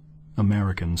in.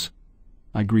 Americans.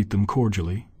 I greet them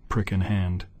cordially, prick in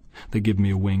hand. They give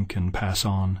me a wink and pass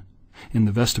on. In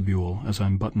the vestibule, as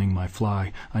I'm buttoning my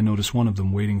fly, I notice one of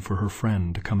them waiting for her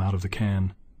friend to come out of the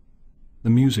can. The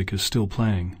music is still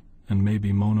playing, and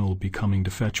maybe Mona'll be coming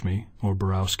to fetch me, or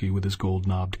Borowski with his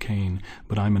gold-knobbed cane,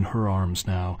 but I'm in her arms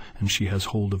now, and she has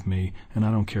hold of me, and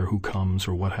I don't care who comes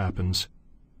or what happens.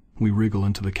 We wriggle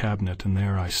into the cabinet, and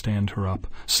there I stand her up,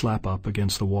 slap up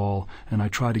against the wall, and I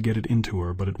try to get it into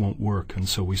her, but it won't work, and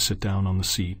so we sit down on the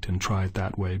seat and try it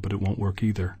that way, but it won't work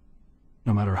either.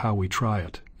 No matter how we try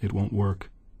it, it won't work.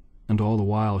 And all the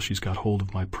while she's got hold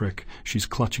of my prick. She's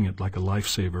clutching it like a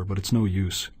lifesaver, but it's no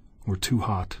use. We're too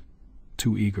hot,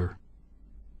 too eager.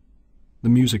 The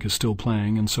music is still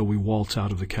playing, and so we waltz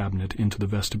out of the cabinet into the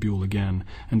vestibule again,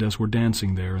 and as we're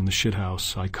dancing there in the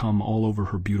shithouse, I come all over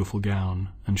her beautiful gown,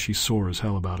 and she's sore as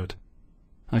hell about it.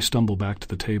 I stumble back to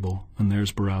the table, and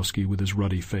there's Borowski with his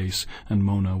ruddy face, and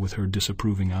Mona with her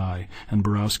disapproving eye, and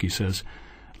Borowski says,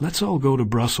 "Let's all go to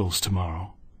Brussels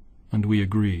tomorrow." And we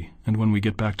agree, and when we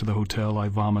get back to the hotel, I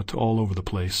vomit all over the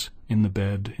place, in the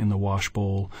bed, in the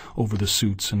washbowl, over the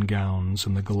suits and gowns,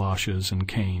 and the galoshes and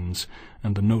canes,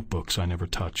 and the notebooks I never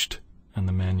touched, and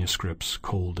the manuscripts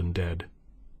cold and dead.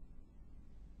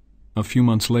 A few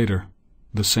months later,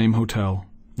 the same hotel,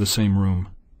 the same room.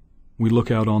 We look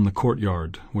out on the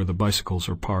courtyard where the bicycles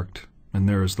are parked, and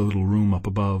there is the little room up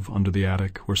above under the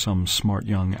attic where some smart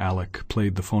young Alec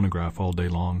played the phonograph all day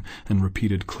long and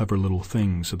repeated clever little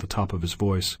things at the top of his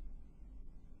voice.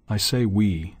 I say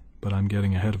we, but I'm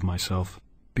getting ahead of myself,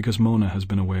 because Mona has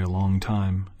been away a long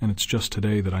time, and it's just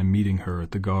today that I'm meeting her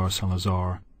at the Gare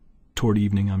Saint-Lazare. Toward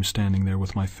evening I'm standing there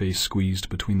with my face squeezed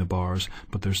between the bars,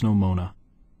 but there's no Mona,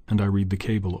 and I read the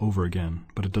cable over again,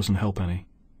 but it doesn't help any.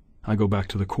 I go back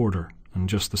to the quarter, and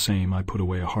just the same I put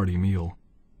away a hearty meal.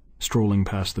 Strolling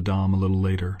past the Dom a little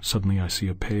later, suddenly I see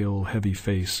a pale, heavy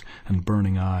face and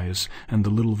burning eyes, and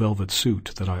the little velvet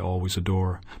suit that I always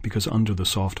adore, because under the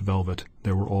soft velvet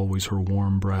there were always her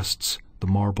warm breasts, the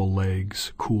marble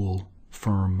legs, cool,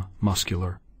 firm,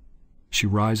 muscular. She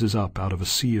rises up out of a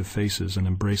sea of faces and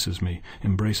embraces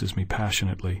me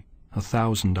passionately.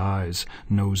 1,000 eyes,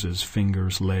 noses,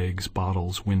 fingers, legs,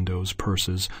 bottles, windows,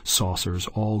 purses, saucers,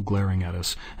 all glaring at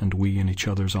us, and we in each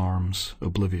other's arms,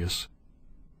 oblivious.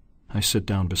 I sit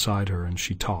down beside her, and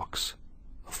she talks,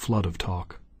 a flood of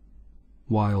talk.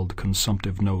 Wild,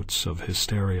 consumptive notes of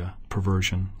hysteria,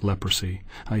 perversion, leprosy.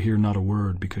 I hear not a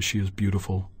word because she is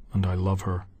beautiful, and I love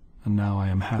her, and now I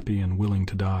am happy and willing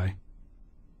to die.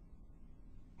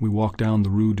 We walk down the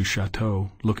Rue du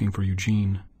Château, looking for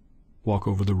Eugene. Walk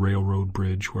over the railroad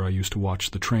bridge where I used to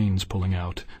watch the trains pulling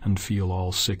out and feel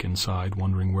all sick inside,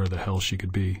 wondering where the hell she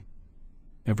could be.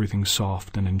 Everything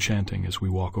soft and enchanting as we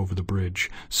walk over the bridge,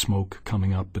 smoke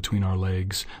coming up between our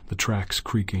legs, the tracks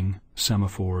creaking,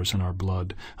 semaphores in our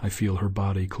blood. I feel her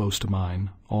body close to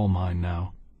mine, all mine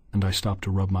now, and I stop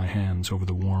to rub my hands over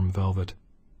the warm velvet.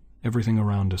 Everything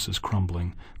around us is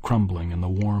crumbling, and the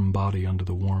warm body under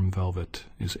the warm velvet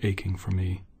is aching for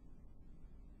me.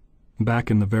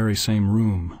 Back in the very same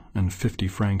room, and 50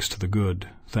 francs to the good,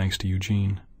 thanks to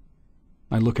Eugene.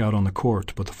 I look out on the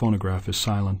court, but the phonograph is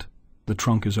silent. The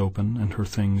trunk is open, and her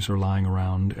things are lying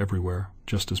around everywhere,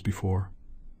 just as before.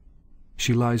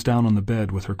 She lies down on the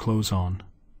bed with her clothes on.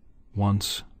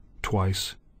 Once,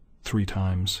 twice, 3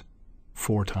 times,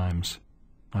 4 times.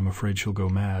 I'm afraid she'll go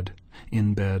mad.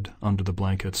 In bed, under the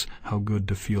blankets, how good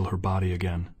to feel her body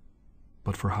again.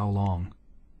 But for how long?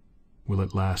 Will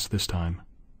it last this time?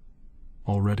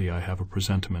 Already I have a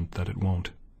presentiment that it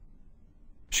won't.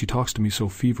 She talks to me so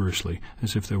feverishly,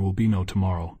 as if there will be no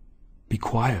tomorrow. "Be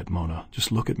quiet, Mona.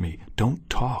 Just look at me. Don't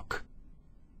talk."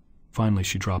 Finally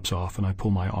she drops off, and I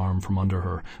pull my arm from under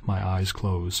her. My eyes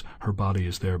close. Her body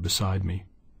is there beside me.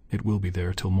 It will be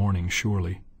there till morning,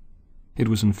 surely. It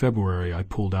was in February I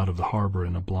pulled out of the harbor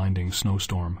in a blinding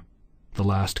snowstorm. The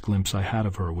last glimpse I had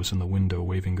of her was in the window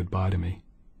waving goodbye to me.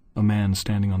 A man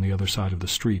standing on the other side of the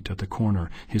street at the corner,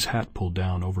 his hat pulled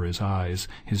down over his eyes,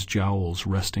 his jowls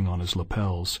resting on his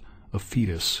lapels, a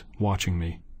fetus watching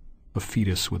me, a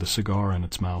fetus with a cigar in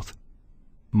its mouth.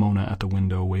 Mona at the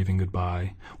window waving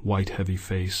goodbye, white heavy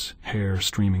face, hair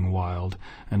streaming wild,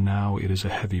 and now it is a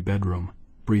heavy bedroom,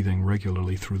 breathing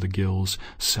regularly through the gills,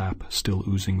 sap still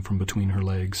oozing from between her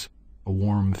legs, a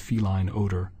warm feline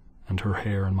odor, and her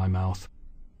hair in my mouth.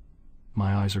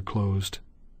 My eyes are closed.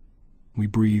 We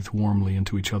breathe warmly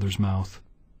into each other's mouth.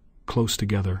 Close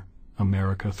together,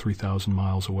 America 3,000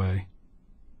 miles away.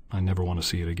 I never want to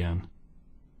see it again.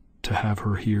 To have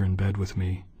her here in bed with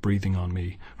me, breathing on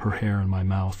me, her hair in my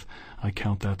mouth, I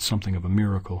count that something of a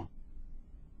miracle.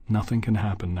 Nothing can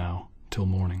happen now till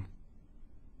morning.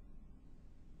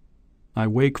 I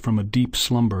wake from a deep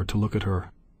slumber to look at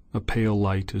her. A pale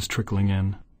light is trickling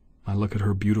in. I look at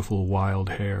her beautiful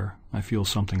wild hair. I feel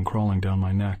something crawling down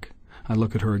my neck. I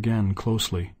look at her again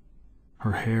closely.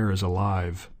 Her hair is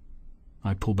alive.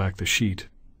 I pull back the sheet.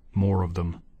 More of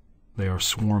them. They are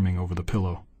swarming over the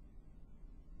pillow.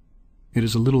 It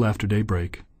is a little after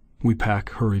daybreak. We pack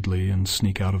hurriedly and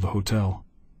sneak out of the hotel.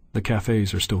 The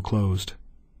cafes are still closed.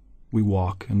 We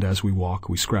walk, and as we walk,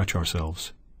 we scratch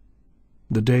ourselves.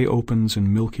 The day opens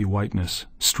in milky whiteness,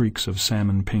 streaks of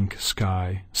salmon-pink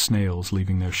sky, snails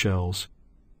leaving their shells.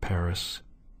 Paris,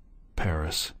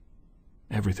 Paris.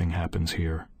 Everything happens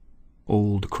here.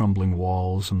 Old crumbling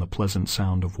walls and the pleasant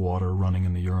sound of water running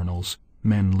in the urinals,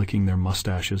 Men licking their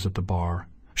mustaches at the bar,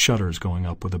 shutters going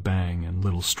up with a bang and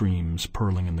little streams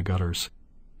purling in the gutters.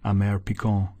 Amer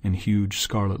piquant in huge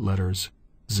scarlet letters,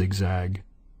 zigzag.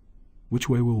 Which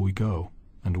way will we go,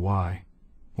 and why,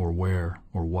 or where,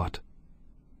 or what?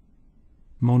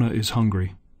 Mona is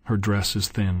hungry. Her dress is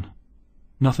thin.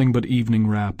 Nothing but evening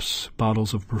wraps,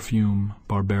 bottles of perfume,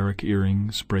 barbaric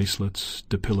earrings, bracelets,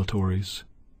 depilatories.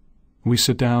 We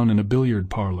sit down in a billiard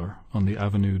parlor on the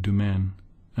Avenue du Maine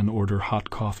and order hot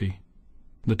coffee.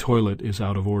 The toilet is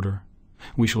out of order.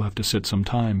 We shall have to sit some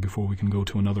time before we can go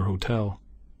to another hotel.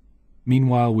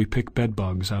 Meanwhile, we pick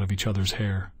bedbugs out of each other's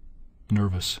hair.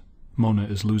 Nervous. Mona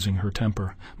is losing her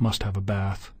temper. Must have a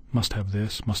bath. Must have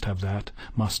this. Must have that.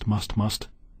 Must.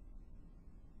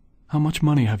 How much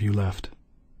money have you left?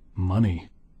 Money.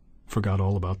 Forgot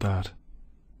all about that.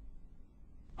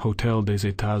 Hotel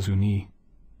des États-Unis.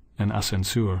 An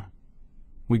ascenseur.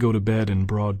 We go to bed in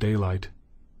broad daylight.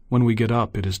 When we get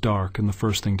up, it is dark, and the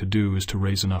first thing to do is to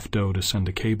raise enough dough to send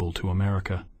a cable to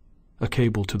America. A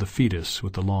cable to the fetus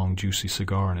with the long, juicy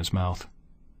cigar in his mouth.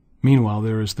 Meanwhile,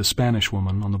 there is the Spanish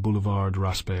woman on the Boulevard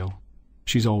Raspail.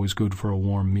 She's always good for a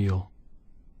warm meal.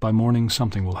 By morning,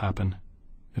 something will happen.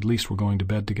 At least we're going to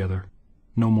bed together.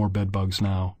 No more bedbugs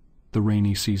now. The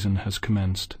rainy season has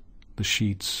commenced. The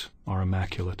sheets are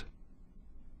immaculate.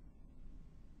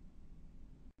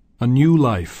 A new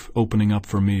life opening up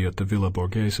for me at the Villa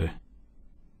Borghese.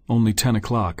 Only 10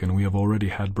 o'clock, and we have already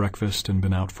had breakfast and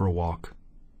been out for a walk.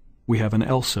 We have an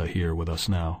Elsa here with us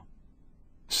now.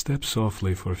 Step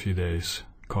softly for a few days,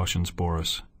 cautions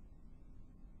Boris.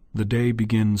 The day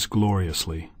begins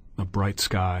gloriously. A bright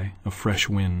sky, a fresh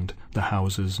wind, the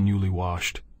houses newly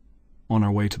washed. On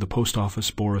our way to the post office,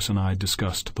 Boris and I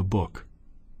discussed the book.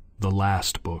 The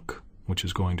last book, which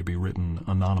is going to be written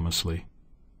anonymously.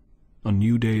 A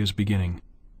new day is beginning.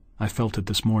 I felt it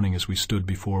this morning as we stood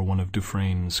before one of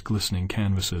Dufresne's glistening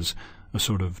canvases, a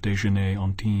sort of déjeuner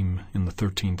intime in the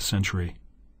 13th century,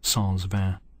 sans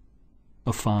vin.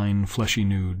 A fine, fleshy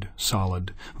nude,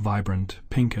 solid, vibrant,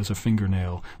 pink as a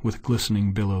fingernail, with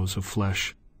glistening billows of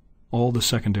flesh. All the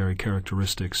secondary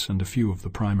characteristics and a few of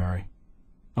the primary.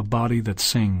 A body that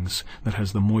sings, that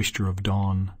has the moisture of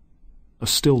dawn. A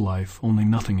still life, only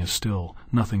nothing is still,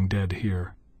 nothing dead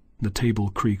here. The table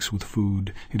creaks with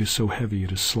food. It is so heavy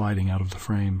it is sliding out of the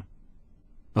frame.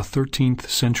 A 13th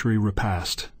century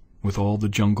repast, with all the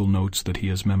jungle notes that he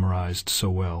has memorized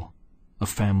so well. A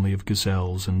family of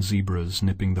gazelles and zebras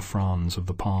nipping the fronds of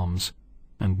the palms.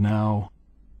 And now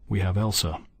we have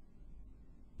Elsa.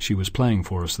 She was playing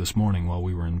for us this morning while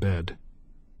we were in bed.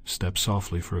 Step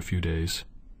softly for a few days.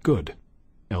 Good.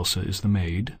 Elsa is the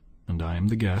maid, and I am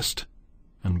the guest,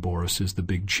 and Boris is the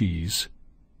big cheese.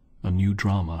 A new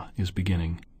drama is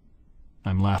beginning.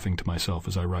 I'm laughing to myself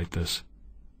as I write this.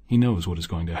 He knows what is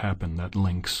going to happen, that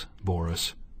lynx,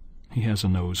 Boris. He has a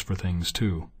nose for things,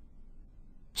 too.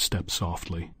 Step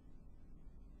softly.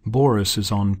 Boris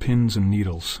is on pins and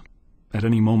needles. At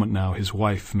any moment now his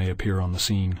wife may appear on the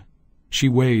scene. She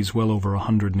weighs well over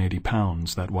 180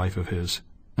 pounds, that wife of his,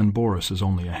 and Boris is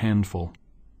only a handful.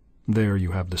 There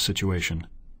you have the situation.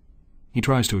 He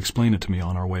tries to explain it to me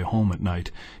on our way home at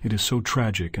night. It is so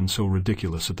tragic and so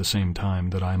ridiculous at the same time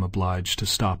that I am obliged to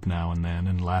stop now and then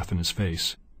and laugh in his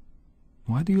face.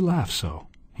 "Why do you laugh so?"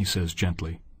 he says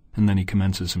gently, and then he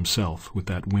commences himself with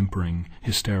that whimpering,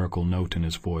 hysterical note in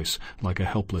his voice, like a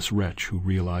helpless wretch who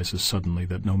realizes suddenly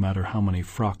that no matter how many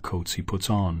frock coats he puts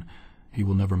on, he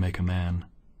will never make a man.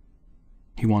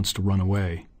 He wants to run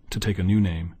away, to take a new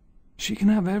name. "She can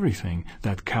have everything,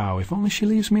 that cow, if only she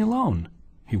leaves me alone,"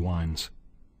 he whines.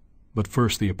 But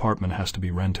first the apartment has to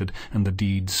be rented, and the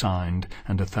deed signed,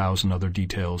 and 1,000 other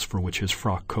details for which his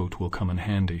frock coat will come in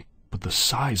handy. But the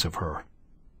size of her,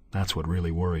 that's what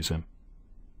really worries him.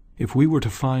 If we were to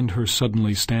find her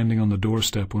suddenly standing on the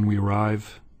doorstep when we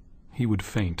arrive, he would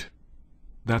faint.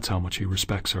 That's how much he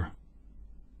respects her.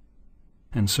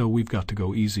 And so we've got to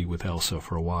go easy with Elsa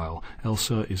for a while.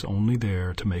 Elsa is only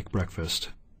there to make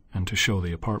breakfast and to show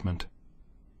the apartment.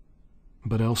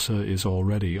 But Elsa is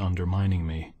already undermining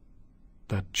me.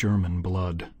 That German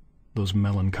blood, those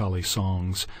melancholy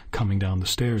songs. Coming down the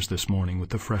stairs this morning with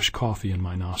the fresh coffee in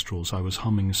my nostrils, I was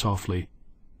humming softly,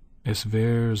 "Es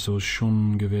wär so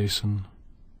schön gewesen."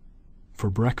 For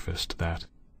breakfast, that.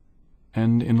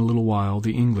 And in a little while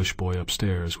the English boy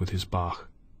upstairs with his Bach.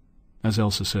 As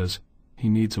Elsa says, he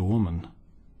needs a woman.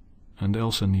 And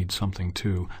Elsa needs something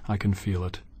too. I can feel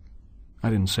it. I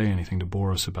didn't say anything to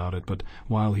Boris about it, but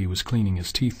while he was cleaning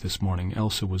his teeth this morning,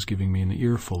 Elsa was giving me an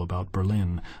earful about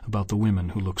Berlin, about the women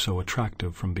who look so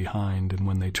attractive from behind, and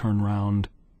when they turn round,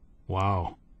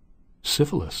 wow,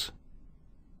 syphilis.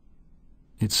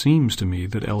 It seems to me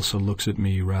that Elsa looks at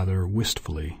me rather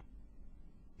wistfully.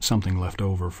 Something left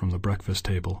over from the breakfast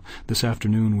table. This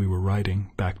afternoon we were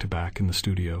writing, back to back, in the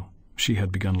studio. She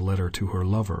had begun a letter to her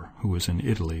lover, who was in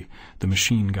Italy. The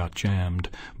machine got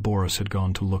jammed. Boris had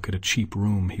gone to look at a cheap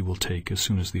room he will take as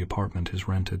soon as the apartment is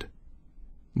rented.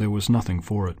 There was nothing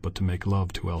for it but to make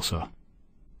love to Elsa.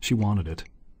 She wanted it,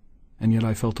 and yet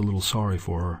I felt a little sorry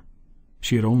for her.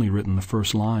 She had only written the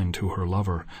first line to her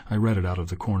lover. I read it out of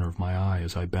the corner of my eye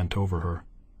as I bent over her,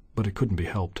 but it couldn't be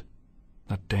helped.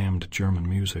 That damned German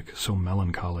music, so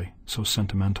melancholy, so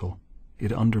sentimental,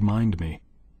 it undermined me.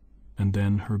 And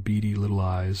then her beady little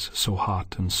eyes, so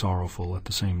hot and sorrowful at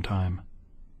the same time.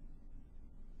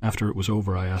 After it was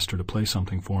over, I asked her to play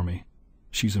something for me.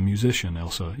 She's a musician,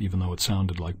 Elsa, even though it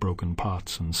sounded like broken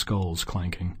pots and skulls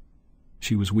clanking.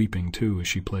 She was weeping, too, as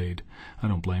she played. I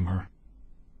don't blame her.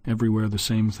 Everywhere the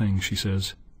same thing, she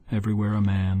says. Everywhere a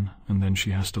man, and then she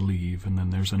has to leave, and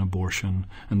then there's an abortion,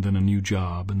 and then a new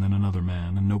job, and then another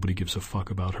man, and nobody gives a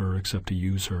fuck about her except to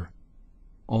use her.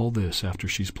 All this after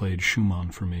she's played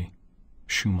Schumann for me.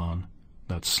 Schumann,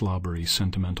 that slobbery,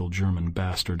 sentimental German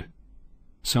bastard.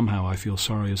 Somehow I feel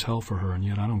sorry as hell for her, and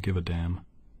yet I don't give a damn.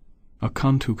 A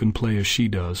cunt who can play as she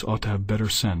does ought to have better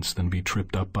sense than be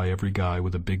tripped up by every guy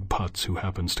with a big putz who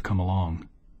happens to come along.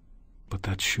 But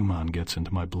that Schumann gets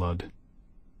into my blood.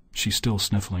 She's still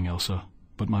sniffling, Elsa,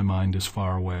 but my mind is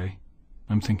far away.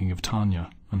 I'm thinking of Tanya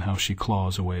and how she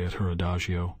claws away at her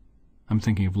adagio. I'm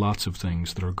thinking of lots of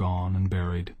things that are gone and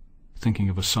buried. Thinking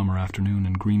of a summer afternoon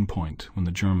in Greenpoint when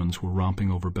the Germans were romping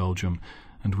over Belgium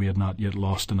and we had not yet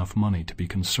lost enough money to be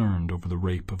concerned over the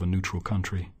rape of a neutral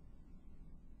country.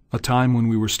 A time when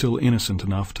we were still innocent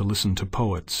enough to listen to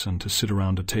poets and to sit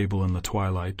around a table in the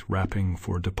twilight rapping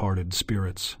for departed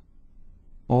spirits.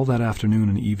 All that afternoon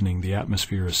and evening the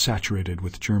atmosphere is saturated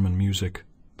with German music.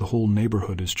 The whole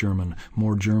neighborhood is German,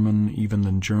 more German even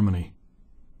than Germany.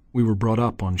 We were brought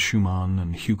up on Schumann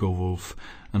and Hugo Wolf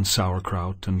and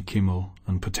sauerkraut and Kimmel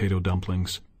and potato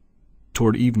dumplings.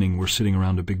 Toward evening we're sitting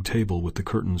around a big table with the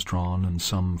curtains drawn and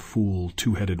some fool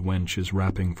two-headed wench is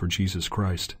rapping for Jesus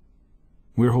Christ.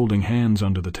 We're holding hands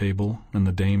under the table, and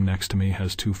the dame next to me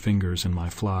has 2 fingers in my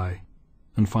fly.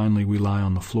 And finally we lie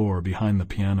on the floor behind the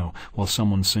piano while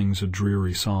someone sings a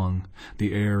dreary song.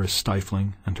 The air is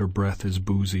stifling, and her breath is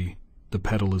boozy. The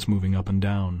pedal is moving up and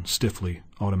down, stiffly,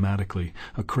 automatically,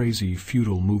 a crazy,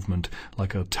 futile movement,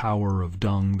 like a tower of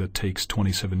dung that takes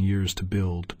 27 years to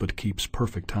build, but keeps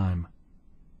perfect time.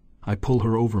 I pull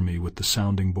her over me with the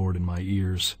sounding board in my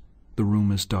ears. The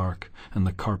room is dark, and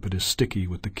the carpet is sticky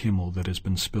with the Kimmel that has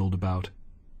been spilled about.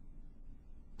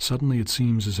 Suddenly it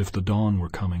seems as if the dawn were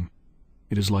coming.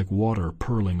 It is like water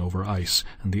purling over ice,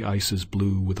 and the ice is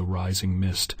blue with a rising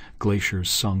mist, glaciers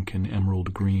sunk in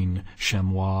emerald green,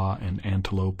 chamois and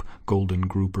antelope, golden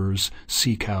groupers,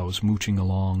 sea cows mooching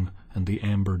along, and the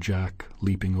amber jack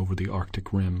leaping over the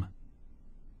Arctic rim.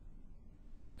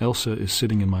 Elsa is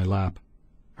sitting in my lap.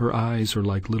 Her eyes are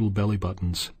like little belly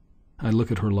buttons. I look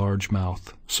at her large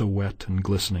mouth, so wet and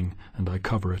glistening, and I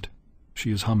cover it. She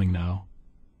is humming now.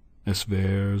 Es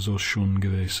wär so schön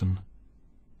gewesen.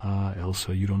 Ah,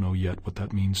 Elsa, you don't know yet what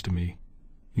that means to me.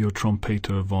 Your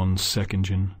Trompeter von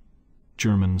Säckingen,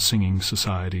 German singing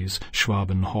societies,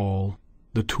 Schwaben Hall,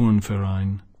 the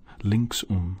Turnverein, links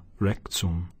rechts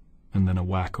and then a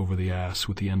whack over the ass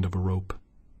with the end of a rope.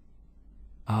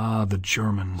 Ah, the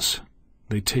Germans.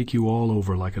 They take you all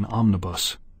over like an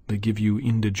omnibus. They give you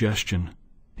indigestion.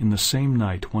 In the same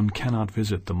night one cannot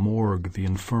visit the morgue, the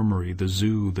infirmary, the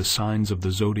zoo, the signs of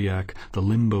the zodiac, the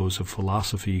limbos of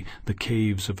philosophy, the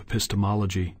caves of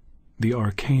epistemology, the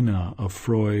arcana of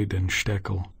Freud and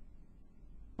Steckel.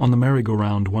 On the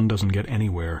merry-go-round one doesn't get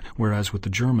anywhere, whereas with the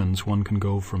Germans one can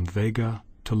go from Vega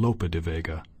to Lope de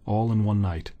Vega, all in one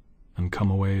night, and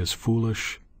come away as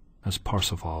foolish as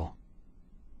Parsifal.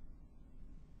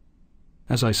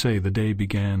 As I say, the day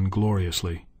began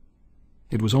gloriously.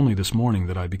 It was only this morning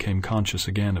that I became conscious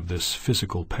again of this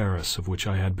physical Paris of which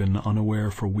I had been unaware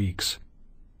for weeks.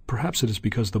 Perhaps it is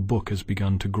because the book has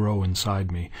begun to grow inside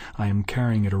me. I am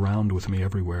carrying it around with me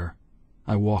everywhere.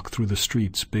 I walk through the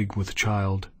streets big with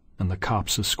child, and the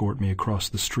cops escort me across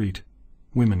the street.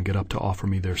 Women get up to offer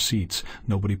me their seats.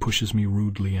 Nobody pushes me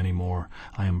rudely anymore.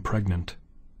 I am pregnant.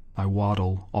 I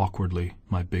waddle awkwardly,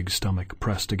 my big stomach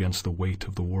pressed against the weight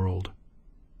of the world.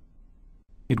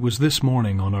 It was this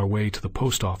morning on our way to the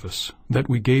post office that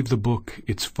we gave the book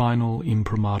its final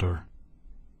imprimatur.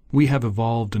 We have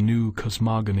evolved a new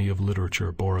cosmogony of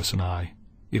literature, Boris and I.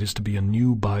 It is to be a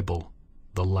new Bible,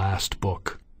 the last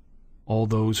book. All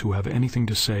those who have anything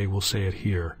to say will say it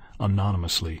here,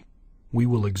 anonymously. We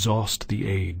will exhaust the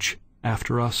age.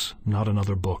 After us, not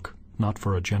another book, not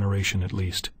for a generation at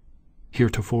least.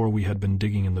 Heretofore we had been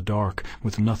digging in the dark,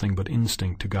 with nothing but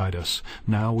instinct to guide us.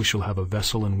 Now we shall have a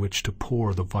vessel in which to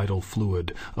pour the vital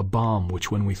fluid, a bomb which,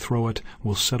 when we throw it,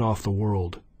 will set off the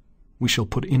world. We shall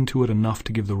put into it enough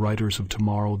to give the writers of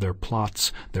tomorrow their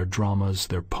plots, their dramas,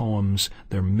 their poems,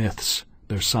 their myths,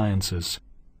 their sciences.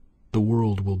 The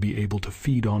world will be able to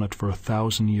feed on it for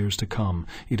 1,000 years to come.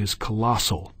 It is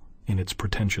colossal in its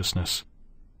pretentiousness.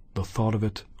 The thought of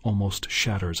it almost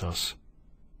shatters us.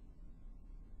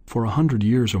 For 100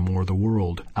 years or more the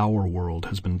world, our world,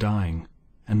 has been dying,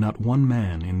 and not one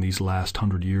man in these last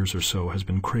 100 years or so has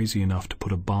been crazy enough to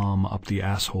put a bomb up the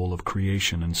asshole of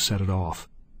creation and set it off.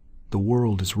 The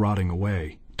world is rotting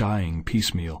away, dying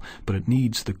piecemeal, but it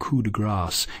needs the coup de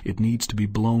grace. It needs to be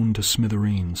blown to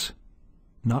smithereens.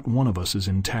 Not one of us is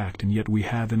intact, and yet we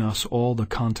have in us all the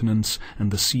continents and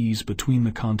the seas between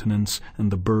the continents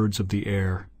and the birds of the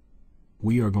air.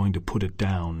 We are going to put it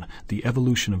down, the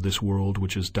evolution of this world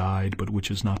which has died but which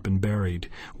has not been buried.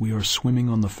 We are swimming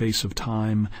on the face of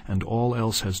time, and all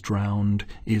else has drowned,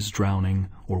 is drowning,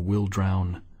 or will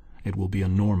drown. It will be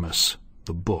enormous,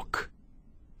 the book.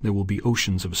 There will be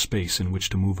oceans of space in which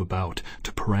to move about,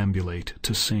 to perambulate,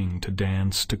 to sing, to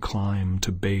dance, to climb,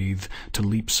 to bathe, to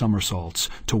leap somersaults,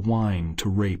 to whine, to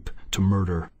rape, to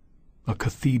murder. A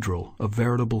cathedral, a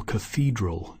veritable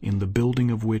cathedral, in the building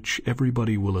of which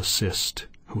everybody will assist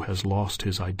who has lost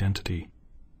his identity.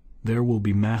 There will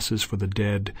be masses for the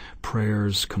dead,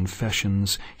 prayers,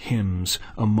 confessions, hymns,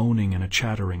 a moaning and a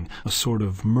chattering, a sort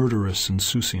of murderous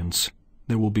insouciance.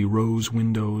 There will be rose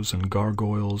windows and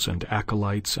gargoyles and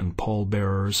acolytes and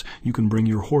pall-bearers. You can bring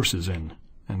your horses in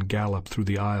and gallop through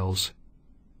the aisles.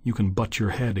 You can butt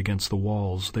your head against the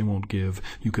walls, they won't give.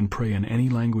 You can pray in any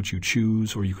language you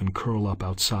choose, or you can curl up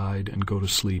outside and go to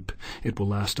sleep. It will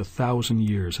last 1,000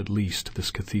 years at least, this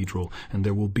cathedral, and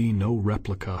there will be no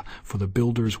replica, for the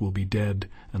builders will be dead,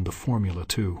 and the formula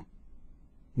too.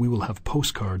 We will have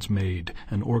postcards made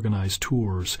and organize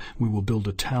tours. We will build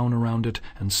a town around it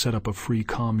and set up a free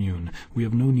commune. We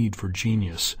have no need for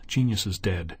genius. Genius is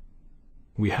dead.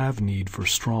 We have need for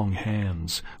strong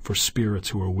hands, for spirits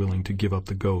who are willing to give up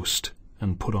the ghost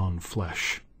and put on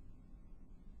flesh.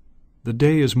 The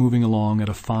day is moving along at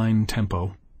a fine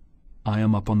tempo. I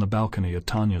am up on the balcony at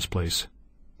Tanya's place.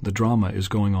 The drama is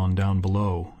going on down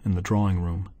below, in the drawing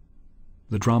room.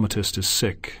 The dramatist is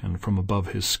sick, and from above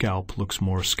his scalp looks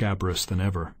more scabrous than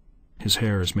ever. His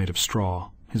hair is made of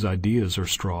straw. His ideas are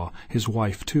straw. His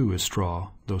wife, too, is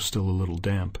straw, though still a little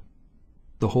damp.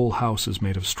 The whole house is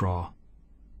made of straw.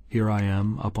 Here I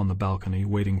am, up on the balcony,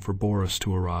 waiting for Boris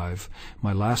to arrive.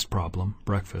 My last problem,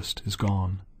 breakfast, is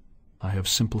gone. I have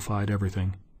simplified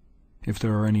everything. If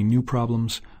there are any new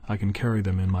problems, I can carry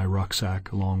them in my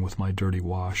rucksack along with my dirty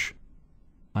wash.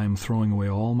 I am throwing away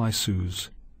all my sous.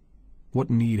 What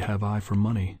need have I for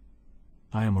money?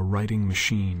 I am a writing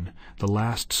machine. The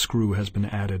last screw has been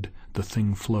added. The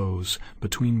thing flows.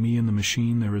 Between me and the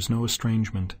machine there is no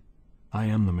estrangement. I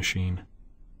am the machine.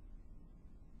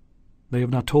 They have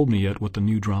not told me yet what the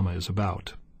new drama is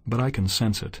about, but I can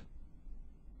sense it.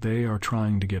 They are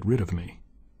trying to get rid of me.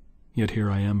 Yet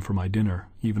here I am for my dinner,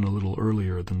 even a little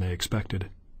earlier than they expected.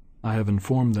 I have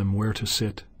informed them where to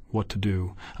sit, what to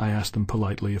do. I ask them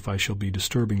politely if I shall be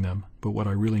disturbing them, but what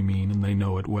I really mean, and they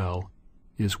know it well,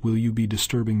 is, will you be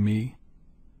disturbing me?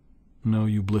 No,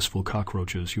 you blissful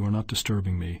cockroaches, you are not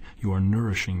disturbing me. You are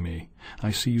nourishing me.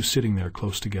 I see you sitting there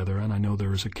close together, and I know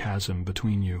there is a chasm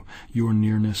between you. Your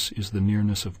nearness is the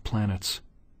nearness of planets.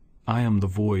 I am the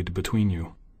void between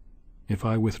you. If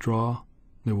I withdraw,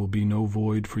 there will be no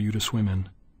void for you to swim in.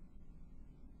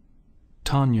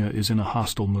 Tanya is in a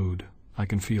hostile mood. I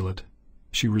can feel it.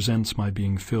 She resents my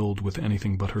being filled with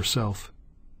anything but herself.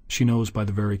 She knows by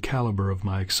the very caliber of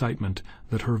my excitement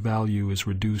that her value is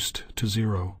reduced to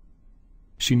zero.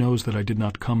 She knows that I did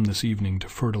not come this evening to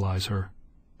fertilize her.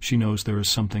 She knows there is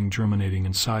something germinating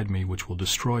inside me which will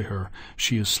destroy her.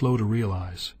 She is slow to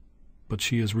realize, but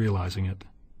she is realizing it.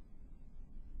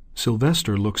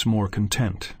 Sylvester looks more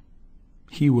content.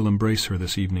 He will embrace her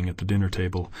this evening at the dinner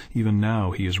table. Even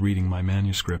now he is reading my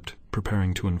manuscript,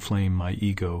 preparing to inflame my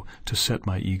ego, to set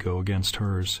my ego against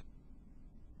hers.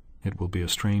 It will be a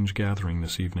strange gathering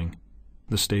this evening.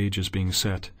 The stage is being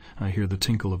set. I hear the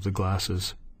tinkle of the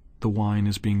glasses. The wine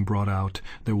is being brought out.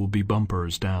 There will be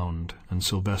bumpers downed, and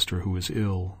Sylvester, who is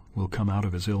ill, will come out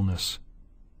of his illness.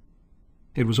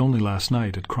 It was only last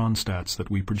night at Kronstadt's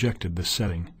that we projected this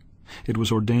setting. It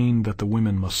was ordained that the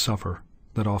women must suffer,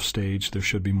 that off-stage there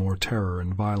should be more terror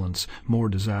and violence, more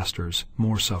disasters,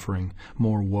 more suffering,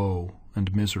 more woe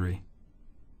and misery.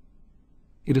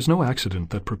 It is no accident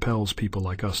that propels people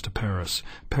like us to Paris.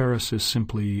 Paris is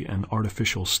simply an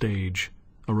artificial stage,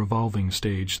 a revolving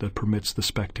stage that permits the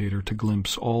spectator to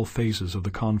glimpse all phases of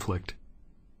the conflict.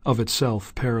 Of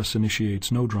itself, Paris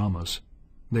initiates no dramas.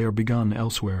 They are begun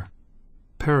elsewhere.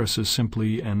 Paris is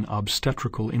simply an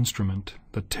obstetrical instrument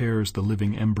that tears the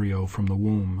living embryo from the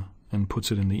womb and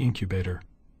puts it in the incubator.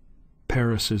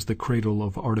 Paris is the cradle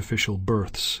of artificial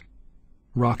births.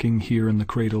 Rocking here in the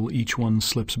cradle, each one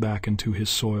slips back into his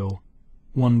soil.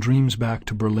 One dreams back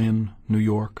to Berlin, New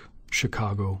York,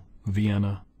 Chicago,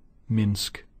 Vienna,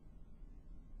 Minsk.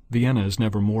 Vienna is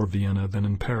never more Vienna than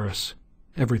in Paris.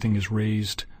 Everything is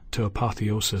raised to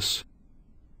apotheosis.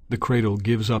 The cradle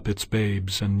gives up its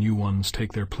babes, and new ones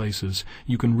take their places.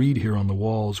 You can read here on the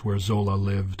walls where Zola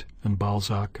lived, and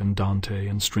Balzac, and Dante,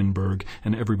 and Strindberg,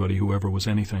 and everybody who ever was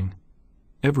anything.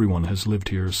 Everyone has lived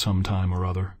here some time or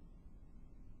other.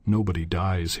 Nobody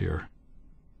dies here.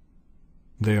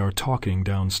 They are talking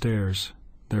downstairs.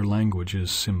 Their language is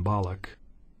symbolic.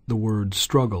 The word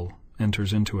struggle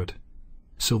enters into it.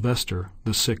 Sylvester,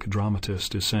 the sick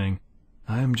dramatist, is saying,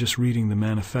 "I am just reading the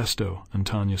manifesto," and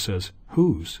Tanya says,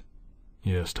 "Whose?"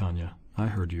 "Yes, Tanya, I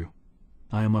heard you.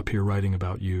 I am up here writing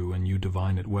about you, and you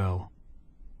divine it well.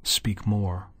 Speak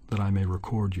more, that I may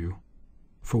record you.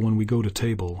 For when we go to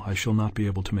table, I shall not be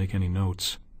able to make any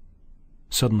notes."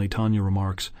 Suddenly Tanya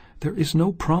remarks, "There is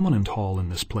no promenade hall in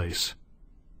this place."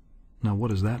 Now what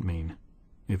does that mean,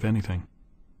 if anything?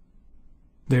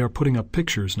 They are putting up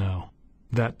pictures now.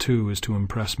 That, too, is to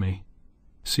impress me.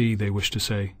 See, they wish to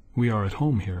say, we are at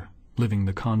home here, living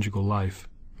the conjugal life,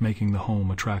 making the home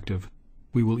attractive.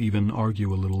 We will even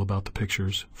argue a little about the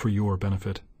pictures, for your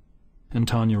benefit. And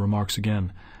Tanya remarks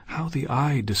again, "How the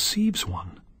eye deceives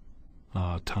one."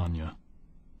 Ah, Tanya,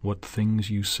 what things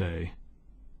you say.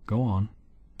 Go on,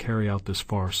 carry out this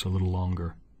farce a little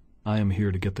longer. I am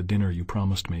here to get the dinner you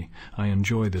promised me. I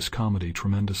enjoy this comedy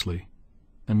tremendously.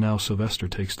 And now Sylvester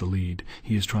takes the lead.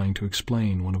 He is trying to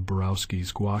explain one of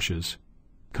Borowski's gouaches.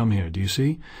 Come here, do you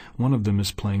see? One of them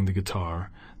is playing the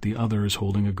guitar, the other is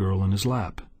holding a girl in his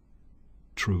lap.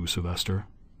 True, Sylvester,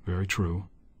 very true.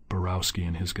 Borowski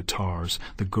and his guitars,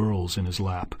 the girls in his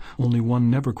lap. Only one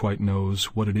never quite knows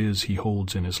what it is he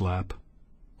holds in his lap,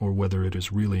 or whether it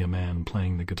is really a man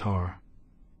playing the guitar.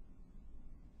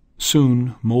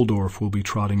 Soon Moldorf will be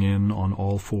trotting in on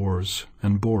all fours,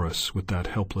 and Boris with that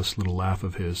helpless little laugh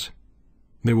of his.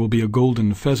 There will be a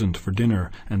golden pheasant for dinner,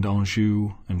 and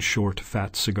Anjou, and short,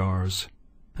 fat cigars.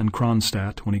 And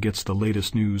Kronstadt, when he gets the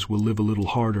latest news, will live a little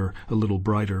harder, a little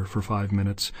brighter for 5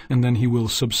 minutes, and then he will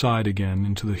subside again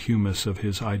into the humus of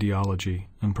his ideology,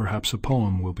 and perhaps a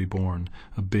poem will be born,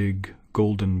 a big,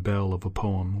 golden bell of a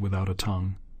poem without a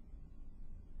tongue.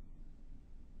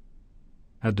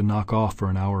 Had to knock off for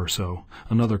an hour or so,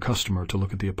 another customer to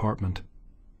look at the apartment.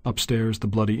 Upstairs the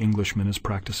bloody Englishman is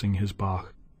practicing his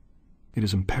Bach. It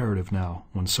is imperative now,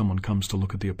 when someone comes to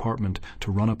look at the apartment,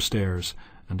 to run upstairs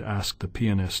and ask the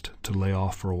pianist to lay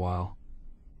off for a while.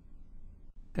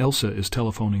 Elsa is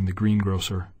telephoning the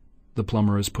greengrocer. The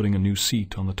plumber is putting a new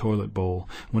seat on the toilet bowl.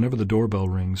 Whenever the doorbell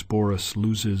rings, Boris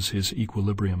loses his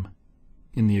equilibrium.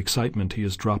 In the excitement he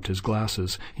has dropped his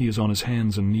glasses. He is on his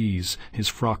hands and knees. His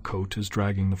frock coat is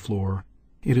dragging the floor.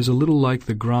 It is a little like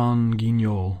the Grand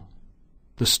Guignol,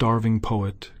 the starving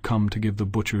poet come to give the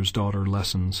butcher's daughter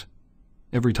lessons.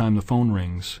 Every time the phone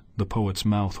rings, the poet's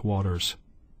mouth waters.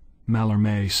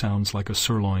 Mallarmé sounds like a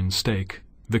sirloin steak,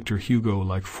 Victor Hugo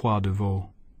like foie de veau.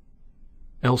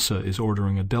 Elsa is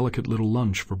ordering a delicate little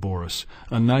lunch for Boris,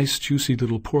 a nice juicy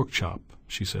little pork chop,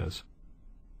 she says.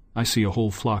 I see a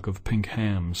whole flock of pink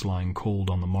hams lying cold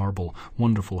on the marble,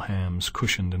 wonderful hams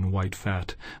cushioned in white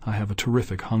fat. I have a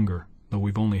terrific hunger, though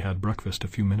we've only had breakfast a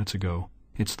few minutes ago.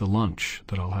 It's the lunch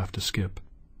that I'll have to skip.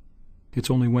 It's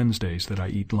only Wednesdays that I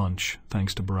eat lunch,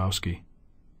 thanks to Borowski.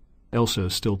 Elsa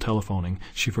is still telephoning.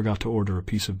 She forgot to order a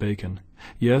piece of bacon.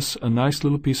 Yes, a nice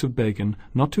little piece of bacon,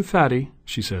 not too fatty,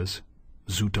 she says.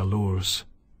 Zut alors.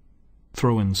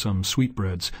 Throw in some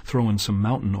sweetbreads, throw in some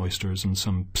mountain oysters and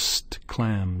some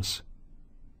clams.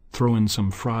 Throw in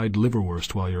some fried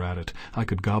liverwurst while you're at it. I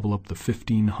could gobble up the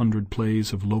 1,500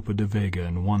 plays of Lope de Vega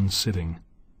in one sitting.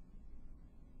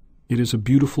 It is a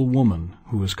beautiful woman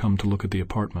who has come to look at the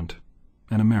apartment.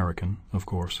 An American, of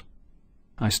course.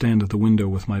 I stand at the window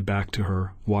with my back to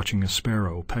her, watching a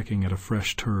sparrow pecking at a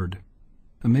fresh turd.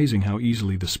 Amazing how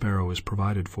easily the sparrow is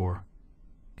provided for.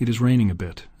 It is raining a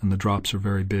bit, and the drops are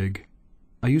very big.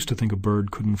 I used to think a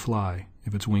bird couldn't fly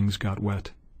if its wings got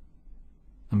wet.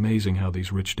 Amazing how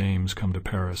these rich dames come to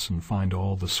Paris and find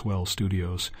all the swell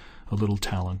studios, a little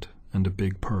talent, and a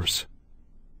big purse.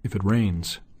 If it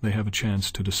rains, they have a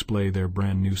chance to display their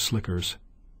brand-new slickers.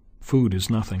 Food is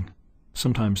nothing.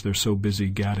 Sometimes they're so busy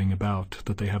gadding about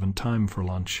that they haven't time for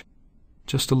lunch.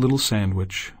 Just a little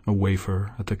sandwich, a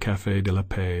wafer at the Café de la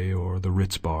Paix or the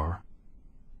Ritz bar.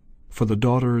 For the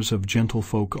daughters of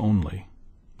gentlefolk only.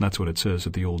 That's what it says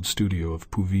at the old studio of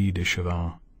Puvis de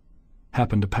Chavannes.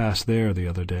 Happened to pass there the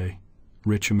other day.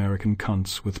 Rich American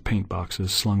cunts with paint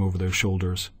boxes slung over their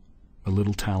shoulders, a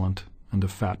little talent, and a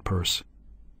fat purse.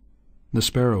 The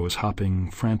sparrow is hopping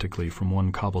frantically from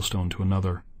one cobblestone to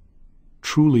another.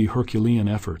 Truly Herculean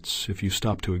efforts, if you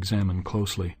stop to examine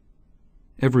closely.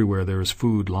 Everywhere there is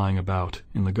food lying about,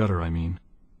 in the gutter, I mean.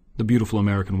 The beautiful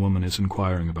American woman is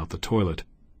inquiring about the toilet.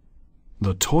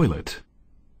 The toilet?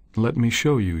 Let me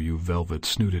show you, you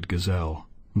velvet-snooted gazelle.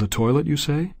 The toilet, you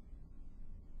say?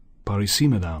 Par ici,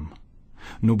 madame.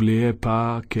 N'oubliez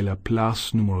pas que les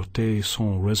places numérotées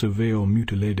sont réservées aux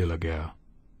mutilés de la guerre.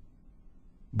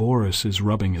 Boris is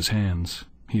rubbing his hands.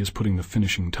 He is putting the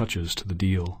finishing touches to the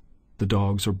deal. The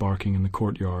dogs are barking in the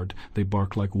courtyard. They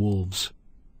bark like wolves.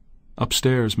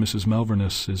 Upstairs, Mrs.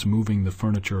 Melverness is moving the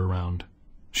furniture around.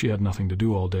 She had nothing to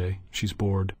do all day. She's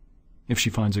bored. If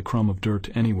she finds a crumb of dirt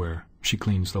anywhere, she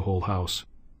cleans the whole house.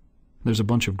 There's a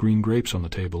bunch of green grapes on the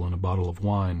table and a bottle of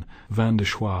wine, vin de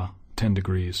Choix, 10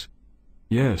 degrees.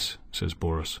 Yes, says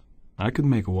Boris. I could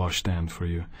make a washstand for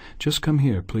you. Just come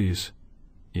here, please.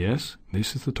 Yes,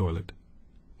 this is the toilet.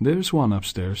 There's one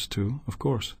upstairs, too, of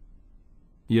course.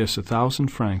 Yes, 1,000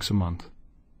 francs a month.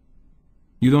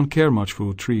 You don't care much for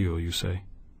a trio, you say?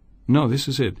 No, this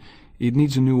is it. It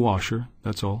needs a new washer,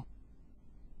 that's all.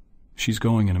 She's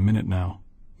going in a minute now.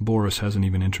 Boris hasn't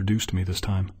even introduced me this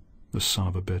time. The son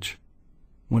of a bitch.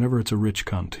 Whenever it's a rich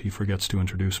cunt, he forgets to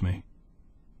introduce me.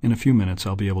 In a few minutes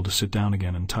I'll be able to sit down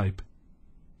again and type.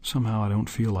 Somehow I don't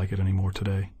feel like it anymore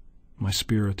today. My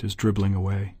spirit is dribbling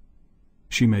away.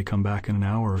 She may come back in an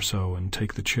hour or so and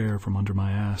take the chair from under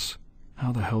my ass.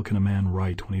 How the hell can a man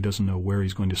write when he doesn't know where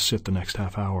he's going to sit the next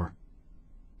half hour?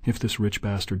 If this rich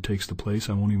bastard takes the place,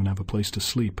 I won't even have a place to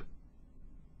sleep.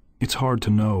 It's hard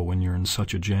to know when you're in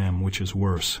such a jam which is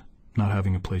worse, not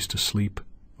having a place to sleep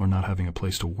or not having a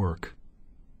place to work.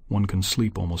 One can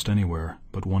sleep almost anywhere,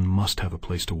 but one must have a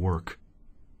place to work.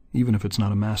 Even if it's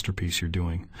not a masterpiece you're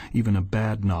doing, even a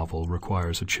bad novel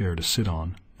requires a chair to sit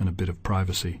on and a bit of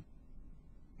privacy.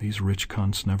 These rich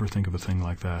cunts never think of a thing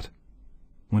like that.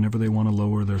 Whenever they want to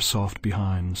lower their soft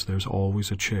behinds, there's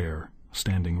always a chair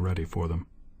standing ready for them.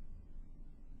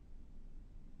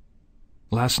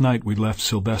 Last night we left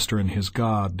Sylvester and his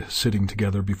god sitting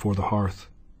together before the hearth.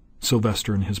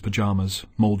 Sylvester in his pajamas,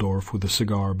 Moldorf with a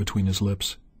cigar between his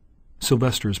lips.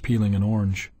 Sylvester is peeling an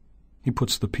orange. He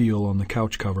puts the peel on the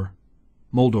couch cover.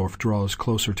 Moldorf draws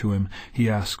closer to him. He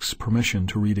asks permission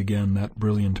to read again that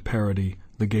brilliant parody,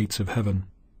 The Gates of Heaven.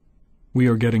 We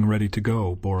are getting ready to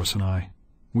go, Boris and I.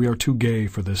 We are too gay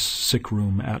for this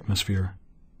sick-room atmosphere.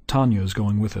 Tanya is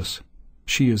going with us.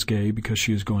 She is gay because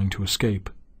she is going to escape.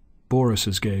 Boris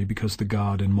is gay because the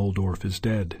god in Moldorf is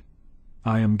dead.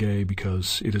 I am gay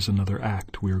because it is another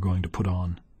act we are going to put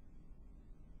on.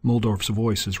 Moldorf's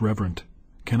voice is reverent.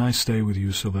 Can I stay with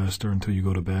you, Sylvester, until you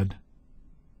go to bed?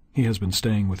 He has been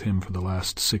staying with him for the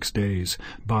last 6 days,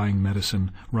 buying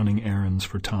medicine, running errands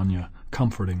for Tanya,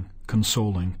 comforting,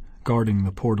 consoling, guarding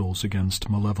the portals against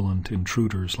malevolent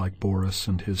intruders like Boris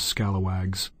and his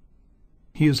scalawags.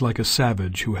 He is like a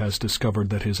savage who has discovered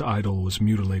that his idol was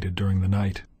mutilated during the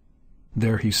night.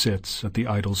 There he sits at the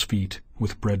idol's feet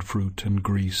with breadfruit and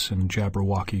grease and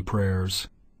Jabberwocky prayers.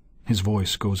 His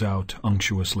voice goes out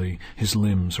unctuously, his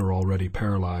limbs are already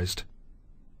paralyzed.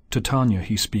 To Tanya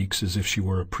he speaks as if she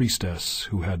were a priestess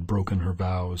who had broken her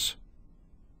vows.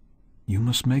 You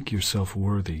must make yourself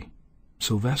worthy.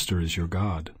 Sylvester is your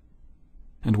god.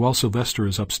 And while Sylvester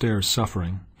is upstairs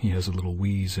suffering, he has a little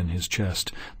wheeze in his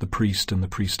chest, the priest and the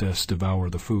priestess devour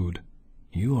the food.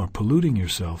 You are polluting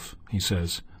yourself, he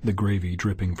says, the gravy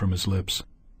dripping from his lips.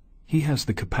 He has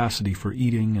the capacity for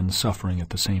eating and suffering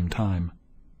at the same time.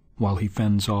 While he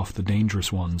fends off the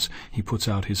dangerous ones, he puts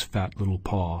out his fat little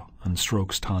paw and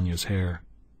strokes Tanya's hair.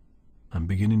 I'm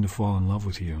beginning to fall in love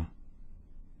with you.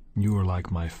 You are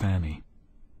like my Fanny.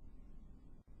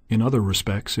 In other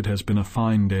respects, it has been a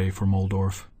fine day for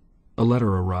Moldorf. A letter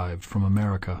arrived from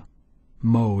America.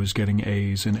 Mo is getting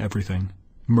A's in everything.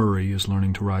 Murray is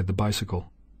learning to ride the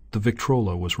bicycle. The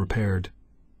Victrola was repaired.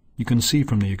 You can see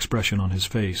from the expression on his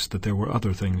face that there were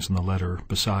other things in the letter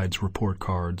besides report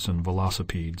cards and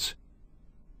velocipedes.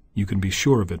 You can be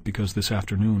sure of it because this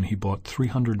afternoon he bought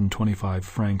 325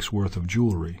 francs worth of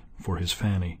jewelry for his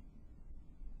Fanny.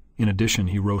 In addition,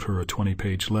 he wrote her a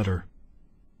 20-page letter.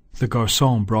 The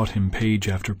garçon brought him page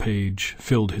after page,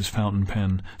 filled his fountain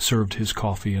pen, served his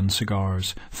coffee and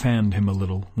cigars, fanned him a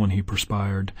little when he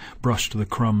perspired, brushed the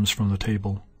crumbs from the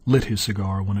table, lit his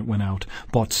cigar when it went out,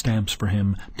 bought stamps for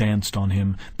him, danced on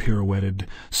him, pirouetted,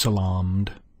 salaamed,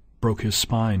 broke his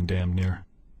spine damn near.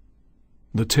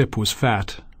 The tip was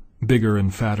fat, bigger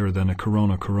and fatter than a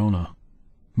Corona.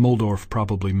 Muldorf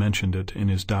probably mentioned it in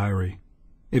his diary.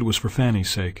 It was for Fanny's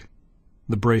sake.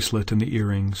 The bracelet and the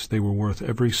earrings, they were worth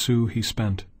every sou he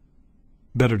spent.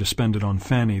 Better to spend it on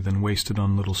Fanny than waste it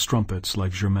on little strumpets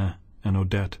like Germain and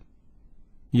Odette.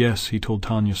 Yes, he told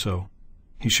Tanya so.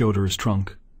 He showed her his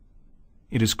trunk.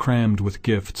 It is crammed with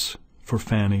gifts, for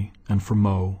Fanny and for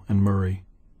Mo and Murray.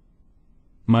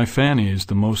 My Fanny is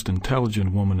the most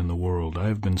intelligent woman in the world. I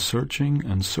have been searching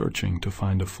and searching to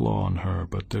find a flaw in her,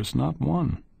 but there's not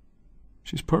one.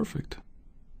 She's perfect.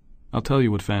 I'll tell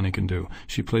you what Fanny can do.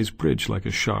 She plays bridge like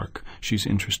a shark. She's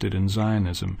interested in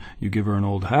Zionism. You give her an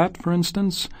old hat, for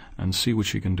instance, and see what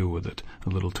she can do with it. A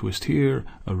little twist here,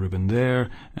 a ribbon there,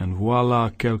 and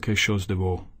voilà quelque chose de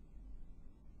beau.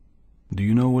 Do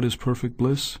you know what is perfect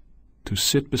bliss? To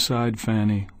sit beside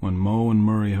Fanny when Mo and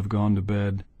Murray have gone to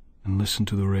bed and listen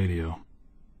to the radio.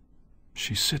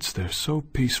 She sits there so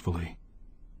peacefully.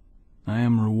 I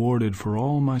am rewarded for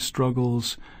all my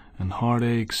struggles and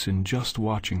heartaches in just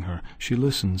watching her. She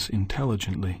listens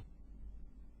intelligently.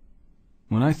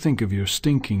 When I think of your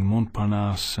stinking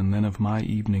Montparnasse and then of my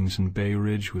evenings in Bay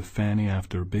Ridge with Fanny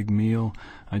after a big meal,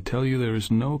 I tell you there is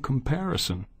no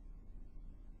comparison.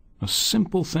 A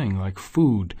simple thing like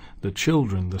food, the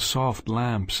children, the soft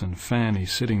lamps, and Fanny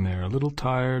sitting there, a little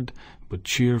tired, but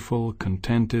cheerful,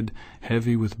 contented,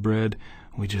 heavy with bread.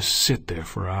 We just sit there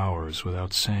for hours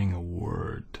without saying a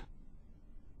word.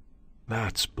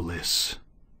 That's bliss.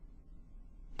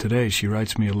 Today she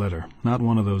writes me a letter, not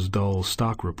one of those dull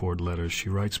stock report letters. She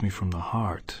writes me from the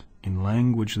heart, in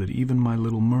language that even my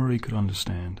little Murray could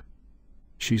understand.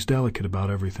 She's delicate about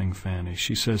everything, Fanny.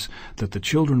 She says that the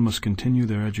children must continue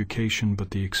their education, but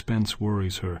the expense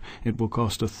worries her. It will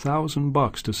cost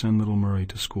 $1,000 to send little Murray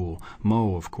to school.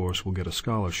 Mo, of course, will get a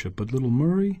scholarship, but little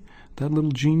Murray, that little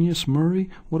genius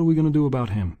Murray, what are we going to do about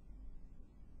him?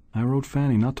 I wrote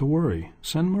Fanny not to worry.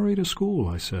 Send Murray to school,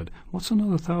 I said. What's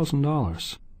another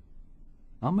 $1,000?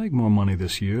 I'll make more money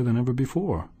this year than ever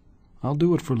before. I'll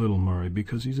do it for little Murray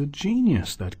because he's a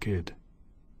genius, that kid.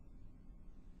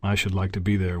 I should like to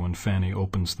be there when Fanny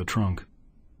opens the trunk.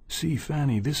 See,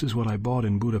 Fanny, this is what I bought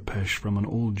in Budapest from an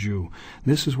old Jew.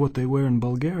 This is what they wear in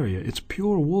Bulgaria. It's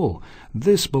pure wool.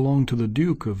 This belonged to the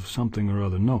Duke of something or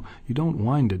other. No, you don't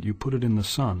wind it. You put it in the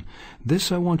sun.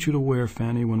 This I want you to wear,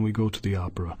 Fanny, when we go to the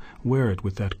opera. Wear it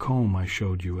with that comb I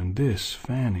showed you. And this,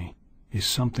 Fanny, is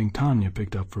something Tanya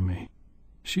picked up for me.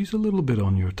 She's a little bit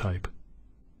on your type.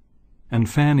 And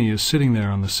Fanny is sitting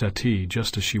there on the settee,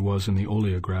 just as she was in the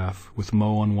oleograph, with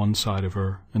Mo on one side of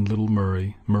her, and little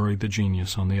Murray the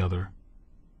genius, on the other.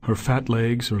 Her fat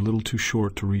legs are a little too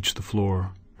short to reach the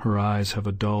floor. Her eyes have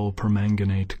a dull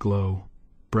permanganate glow.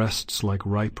 Breasts like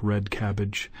ripe red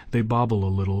cabbage. They bobble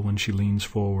a little when she leans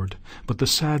forward. But the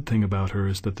sad thing about her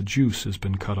is that the juice has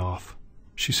been cut off.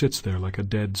 She sits there like a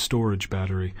dead storage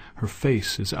battery. Her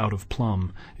face is out of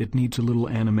plumb. It needs a little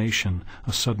animation,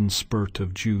 a sudden spurt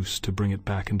of juice to bring it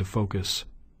back into focus.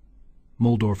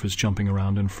 Muldorf is jumping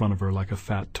around in front of her like a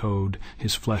fat toad.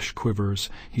 His flesh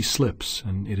quivers. He slips,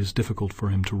 and it is difficult for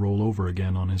him to roll over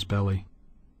again on his belly.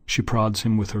 She prods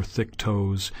him with her thick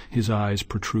toes. His eyes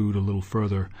protrude a little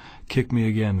further. Kick me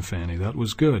again, Fanny. That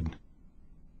was good.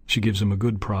 She gives him a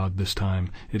good prod this time.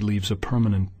 It leaves a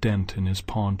permanent dent in his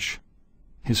paunch.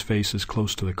 His face is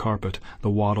close to the carpet. The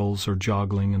wattles are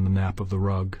joggling in the nap of the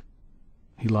rug.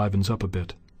 He livens up a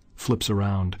bit, flips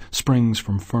around, springs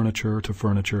from furniture to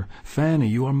furniture. Fanny,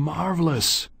 you are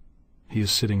marvelous! He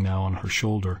is sitting now on her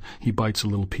shoulder. He bites a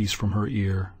little piece from her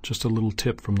ear, just a little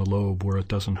tip from the lobe where it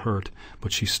doesn't hurt,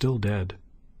 but she's still dead.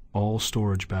 All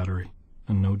storage battery,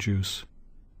 and no juice.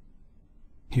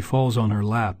 He falls on her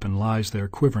lap and lies there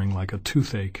quivering like a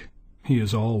toothache. He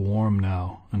is all warm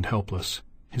now and helpless.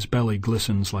 His belly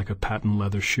glistens like a patent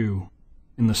leather shoe.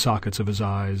 In the sockets of his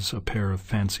eyes, a pair of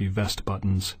fancy vest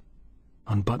buttons.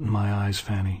 Unbutton my eyes,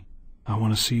 Fanny. I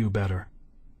want to see you better.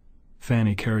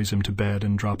 Fanny carries him to bed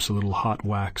and drops a little hot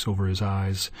wax over his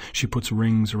eyes. She puts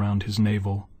rings around his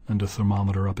navel and a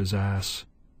thermometer up his ass.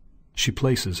 She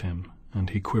places him,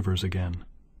 and he quivers again.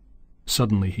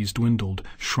 Suddenly he's dwindled,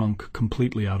 shrunk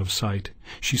completely out of sight.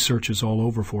 She searches all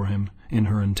over for him, in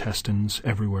her intestines,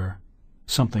 everywhere.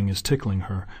 Something is tickling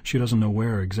her. She doesn't know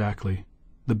where exactly.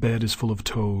 The bed is full of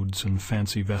toads and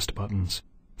fancy vest buttons.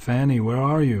 Fanny, where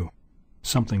are you?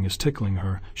 Something is tickling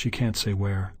her. She can't say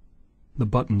where. The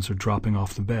buttons are dropping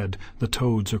off the bed, the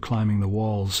toads are climbing the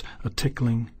walls, a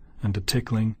tickling and a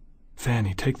tickling.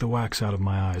 Fanny, take the wax out of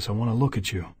my eyes, I want to look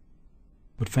at you.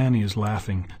 But Fanny is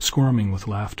laughing, squirming with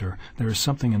laughter. There is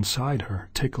something inside her,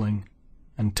 tickling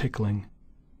and tickling.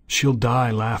 She'll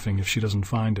die laughing if she doesn't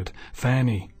find it.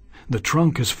 Fanny, the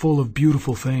trunk is full of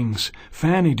beautiful things.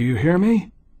 Fanny, do you hear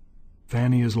me?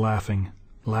 Fanny is laughing,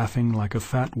 laughing like a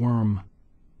fat worm.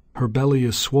 Her belly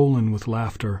is swollen with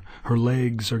laughter. Her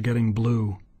legs are getting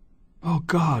blue. Oh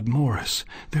God, Morris,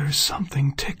 there is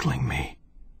something tickling me.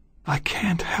 I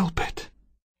can't help it.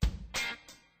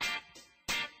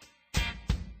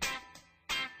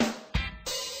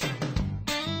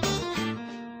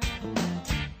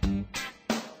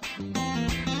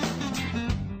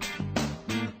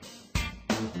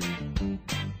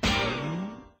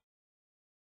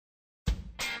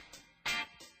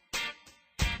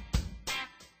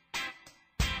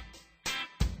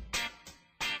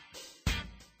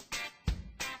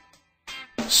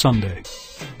 Sunday.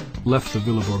 Left the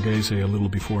Villa Borghese a little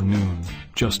before noon,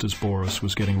 just as Boris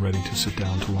was getting ready to sit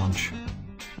down to lunch.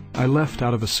 I left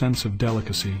out of a sense of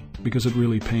delicacy, because it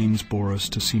really pains Boris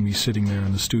to see me sitting there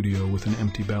in the studio with an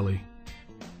empty belly.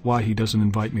 Why he doesn't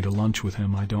invite me to lunch with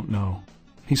him, I don't know.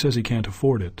 He says he can't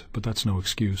afford it, but that's no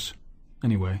excuse.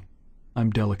 Anyway,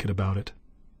 I'm delicate about it.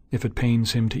 If it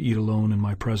pains him to eat alone in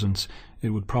my presence, it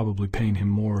would probably pain him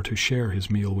more to share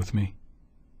his meal with me.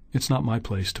 It's not my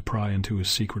place to pry into his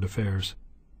secret affairs.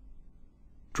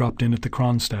 Dropped in at the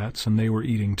Kronstadts, and they were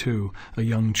eating too, a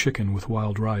young chicken with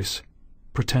wild rice.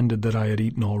 Pretended that I had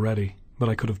eaten already, but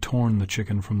I could have torn the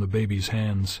chicken from the baby's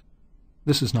hands.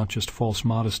 This is not just false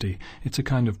modesty, it's a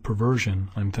kind of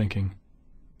perversion, I'm thinking.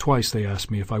 Twice they asked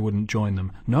me if I wouldn't join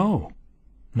them. No.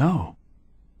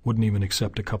 Wouldn't even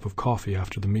accept a cup of coffee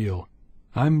after the meal.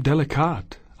 I'm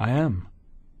délicat, I am.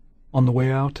 On the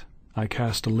way out, I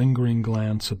cast a lingering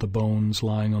glance at the bones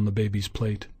lying on the baby's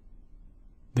plate.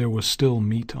 There was still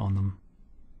meat on them.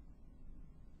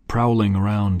 Prowling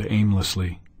around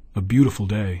aimlessly. A beautiful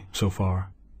day, so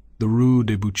far. The Rue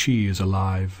des Buccis is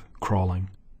alive, crawling.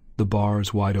 The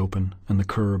bars wide open, and the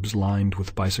curbs lined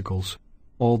with bicycles.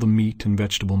 All the meat and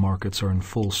vegetable markets are in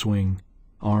full swing.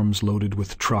 Arms loaded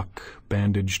with truck,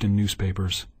 bandaged in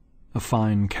newspapers. A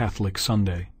fine Catholic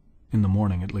Sunday, in the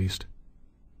morning at least.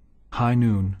 High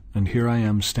noon, and here I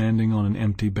am standing on an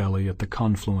empty belly at the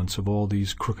confluence of all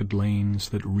these crooked lanes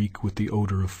that reek with the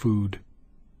odor of food.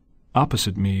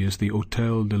 Opposite me is the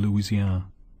Hôtel de Louisiane,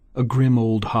 a grim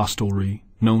old hostelry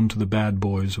known to the bad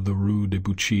boys of the Rue des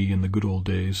Buccis in the good old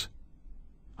days.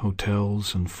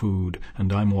 Hotels and food,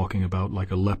 and I'm walking about like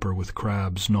a leper with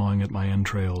crabs gnawing at my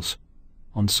entrails.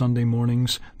 On Sunday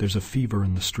mornings there's a fever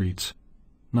in the streets.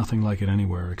 Nothing like it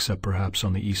anywhere except perhaps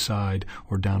on the east side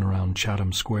or down around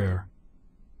Chatham Square.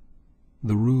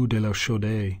 The Rue de la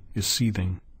Chaussée is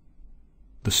seething.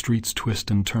 The streets twist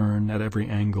and turn, at every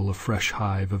angle a fresh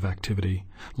hive of activity,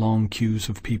 long queues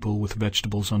of people with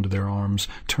vegetables under their arms,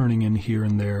 turning in here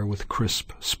and there with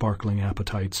crisp, sparkling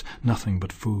appetites. Nothing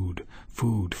but food,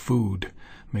 food, food,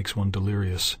 makes one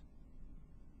delirious.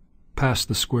 Past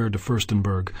the Square de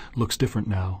Furstenberg looks different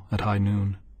now at high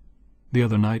noon. The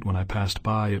other night when I passed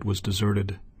by it was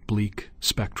deserted, bleak,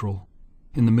 spectral.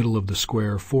 In the middle of the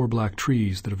square 4 black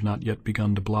trees that have not yet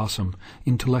begun to blossom,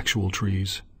 intellectual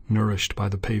trees, nourished by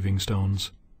the paving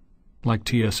stones. Like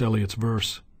T.S. Eliot's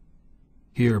verse.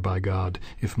 Here, by God,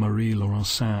 if Marie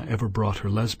Laurencin ever brought her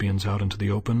lesbians out into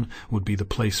the open, would be the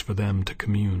place for them to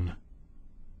commune.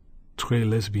 Très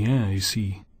lesbien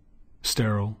ici.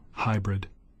 Sterile, hybrid,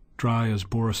 dry as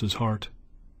Boris's heart.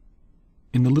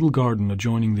 In the little garden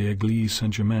adjoining the Église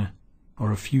Saint-Germain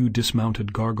are a few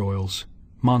dismounted gargoyles,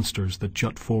 monsters that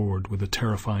jut forward with a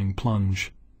terrifying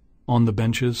plunge. On the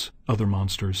benches, other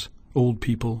monsters, old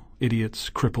people, idiots,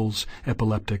 cripples,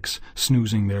 epileptics,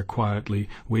 snoozing there quietly,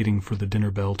 waiting for the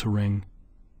dinner bell to ring.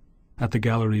 At the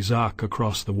Galerie Zach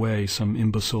across the way some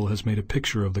imbecile has made a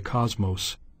picture of the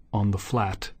cosmos, on the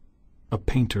flat, a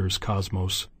painter's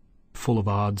cosmos, full of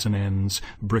odds and ends,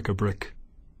 bric-a-brac.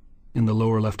 In the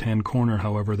lower left-hand corner,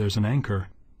 however, there's an anchor,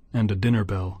 and a dinner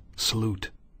bell. Salute,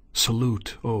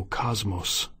 salute, O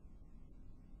cosmos.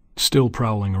 Still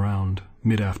prowling around,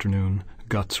 mid-afternoon,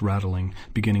 guts rattling,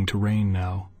 beginning to rain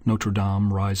now. Notre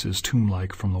Dame rises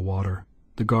tomb-like from the water.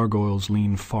 The gargoyles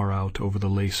lean far out over the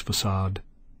lace façade.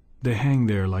 They hang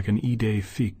there like an idée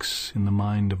fixe in the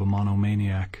mind of a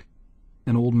monomaniac.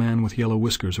 An old man with yellow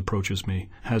whiskers approaches me,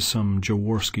 has some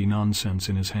Jaworski nonsense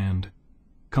in his hand.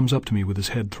 Comes up to me with his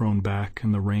head thrown back,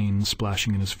 and the rain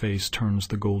splashing in his face turns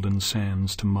the golden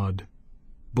sands to mud.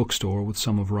 Bookstore with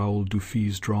some of Raoul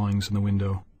Dufy's drawings in the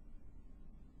window.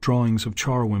 drawings of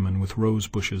charwomen with rose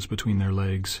bushes between their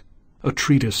legs, a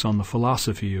treatise on the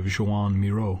philosophy of Joan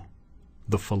Miro.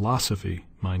 The philosophy,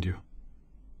 mind you.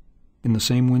 In the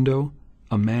same window,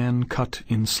 A Man Cut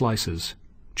in Slices.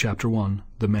 Chapter 1,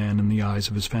 The Man in the Eyes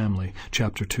of His Family.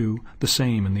 Chapter 2, The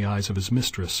Same in the Eyes of His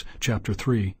Mistress. Chapter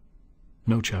 3.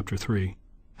 No Chapter 3.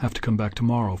 Have to come back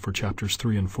tomorrow for Chapters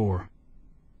 3 and 4.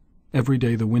 Every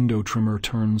day the window trimmer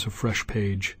turns a fresh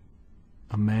page.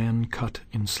 A Man Cut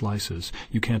in Slices.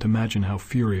 You can't imagine how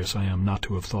furious I am not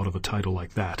to have thought of a title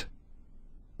like that.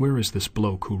 Where is this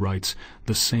bloke who writes,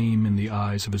 the same in the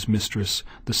eyes of his mistress,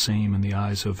 the same in the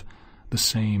eyes of... the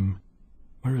same...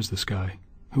 Where is this guy?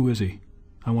 Who is he?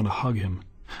 I want to hug him.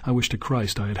 I wish to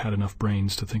Christ I had had enough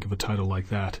brains to think of a title like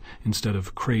that, instead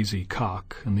of Crazy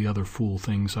Cock and the other fool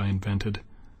things I invented.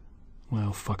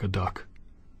 Well, fuck a duck.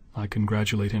 I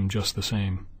congratulate him just the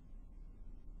same.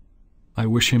 I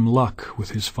wish him luck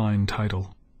with his fine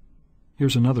title.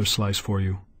 Here's another slice for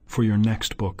you, for your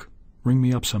next book. Ring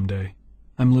me up some day.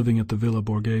 I'm living at the Villa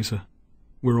Borghese.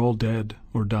 We're all dead,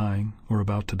 or dying, or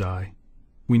about to die.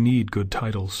 We need good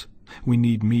titles. We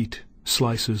need meat,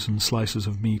 slices and slices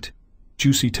of meat,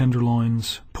 juicy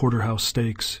tenderloins, porterhouse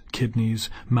steaks, kidneys,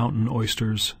 mountain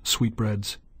oysters,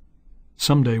 sweetbreads.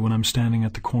 Someday when I'm standing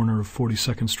at the corner of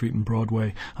 42nd Street and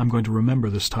Broadway, I'm going to remember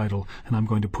this title, and I'm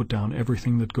going to put down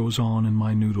everything that goes on in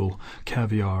my noodle: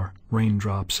 caviar,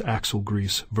 raindrops, axle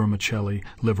grease, vermicelli,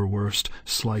 liverwurst,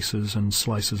 slices and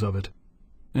slices of it.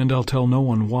 And I'll tell no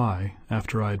one why,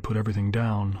 after I had put everything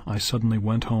down, I suddenly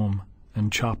went home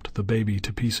and chopped the baby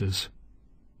to pieces.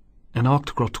 Un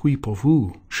acte gratuit pour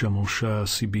vous, cher mon cher,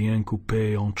 si bien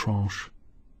coupé en tranches.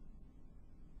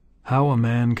 How a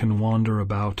man can wander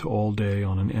about all day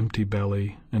on an empty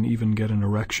belly and even get an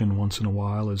erection once in a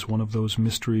while is one of those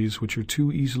mysteries which are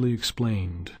too easily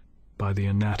explained by the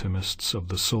anatomists of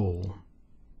the soul.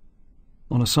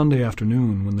 On a Sunday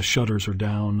afternoon, when the shutters are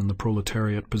down and the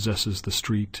proletariat possesses the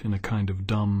street in a kind of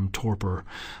dumb torpor,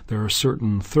 there are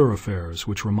certain thoroughfares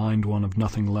which remind one of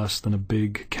nothing less than a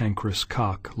big, cankerous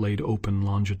cock laid open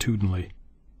longitudinally.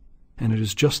 And it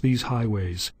is just these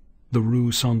highways, the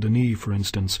Rue Saint-Denis, for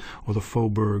instance, or the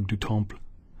Faubourg du Temple,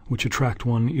 which attract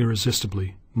one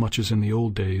irresistibly, much as in the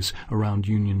old days, around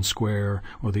Union Square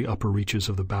or the upper reaches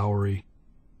of the Bowery.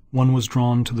 One was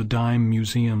drawn to the dime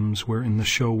museums where in the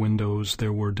show windows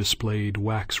there were displayed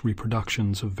wax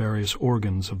reproductions of various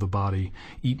organs of the body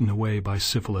eaten away by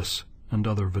syphilis and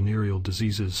other venereal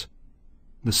diseases.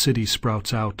 The city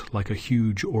sprouts out like a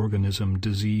huge organism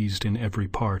diseased in every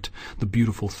part, the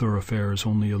beautiful thoroughfares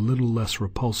only a little less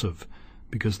repulsive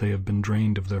because they have been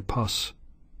drained of their pus.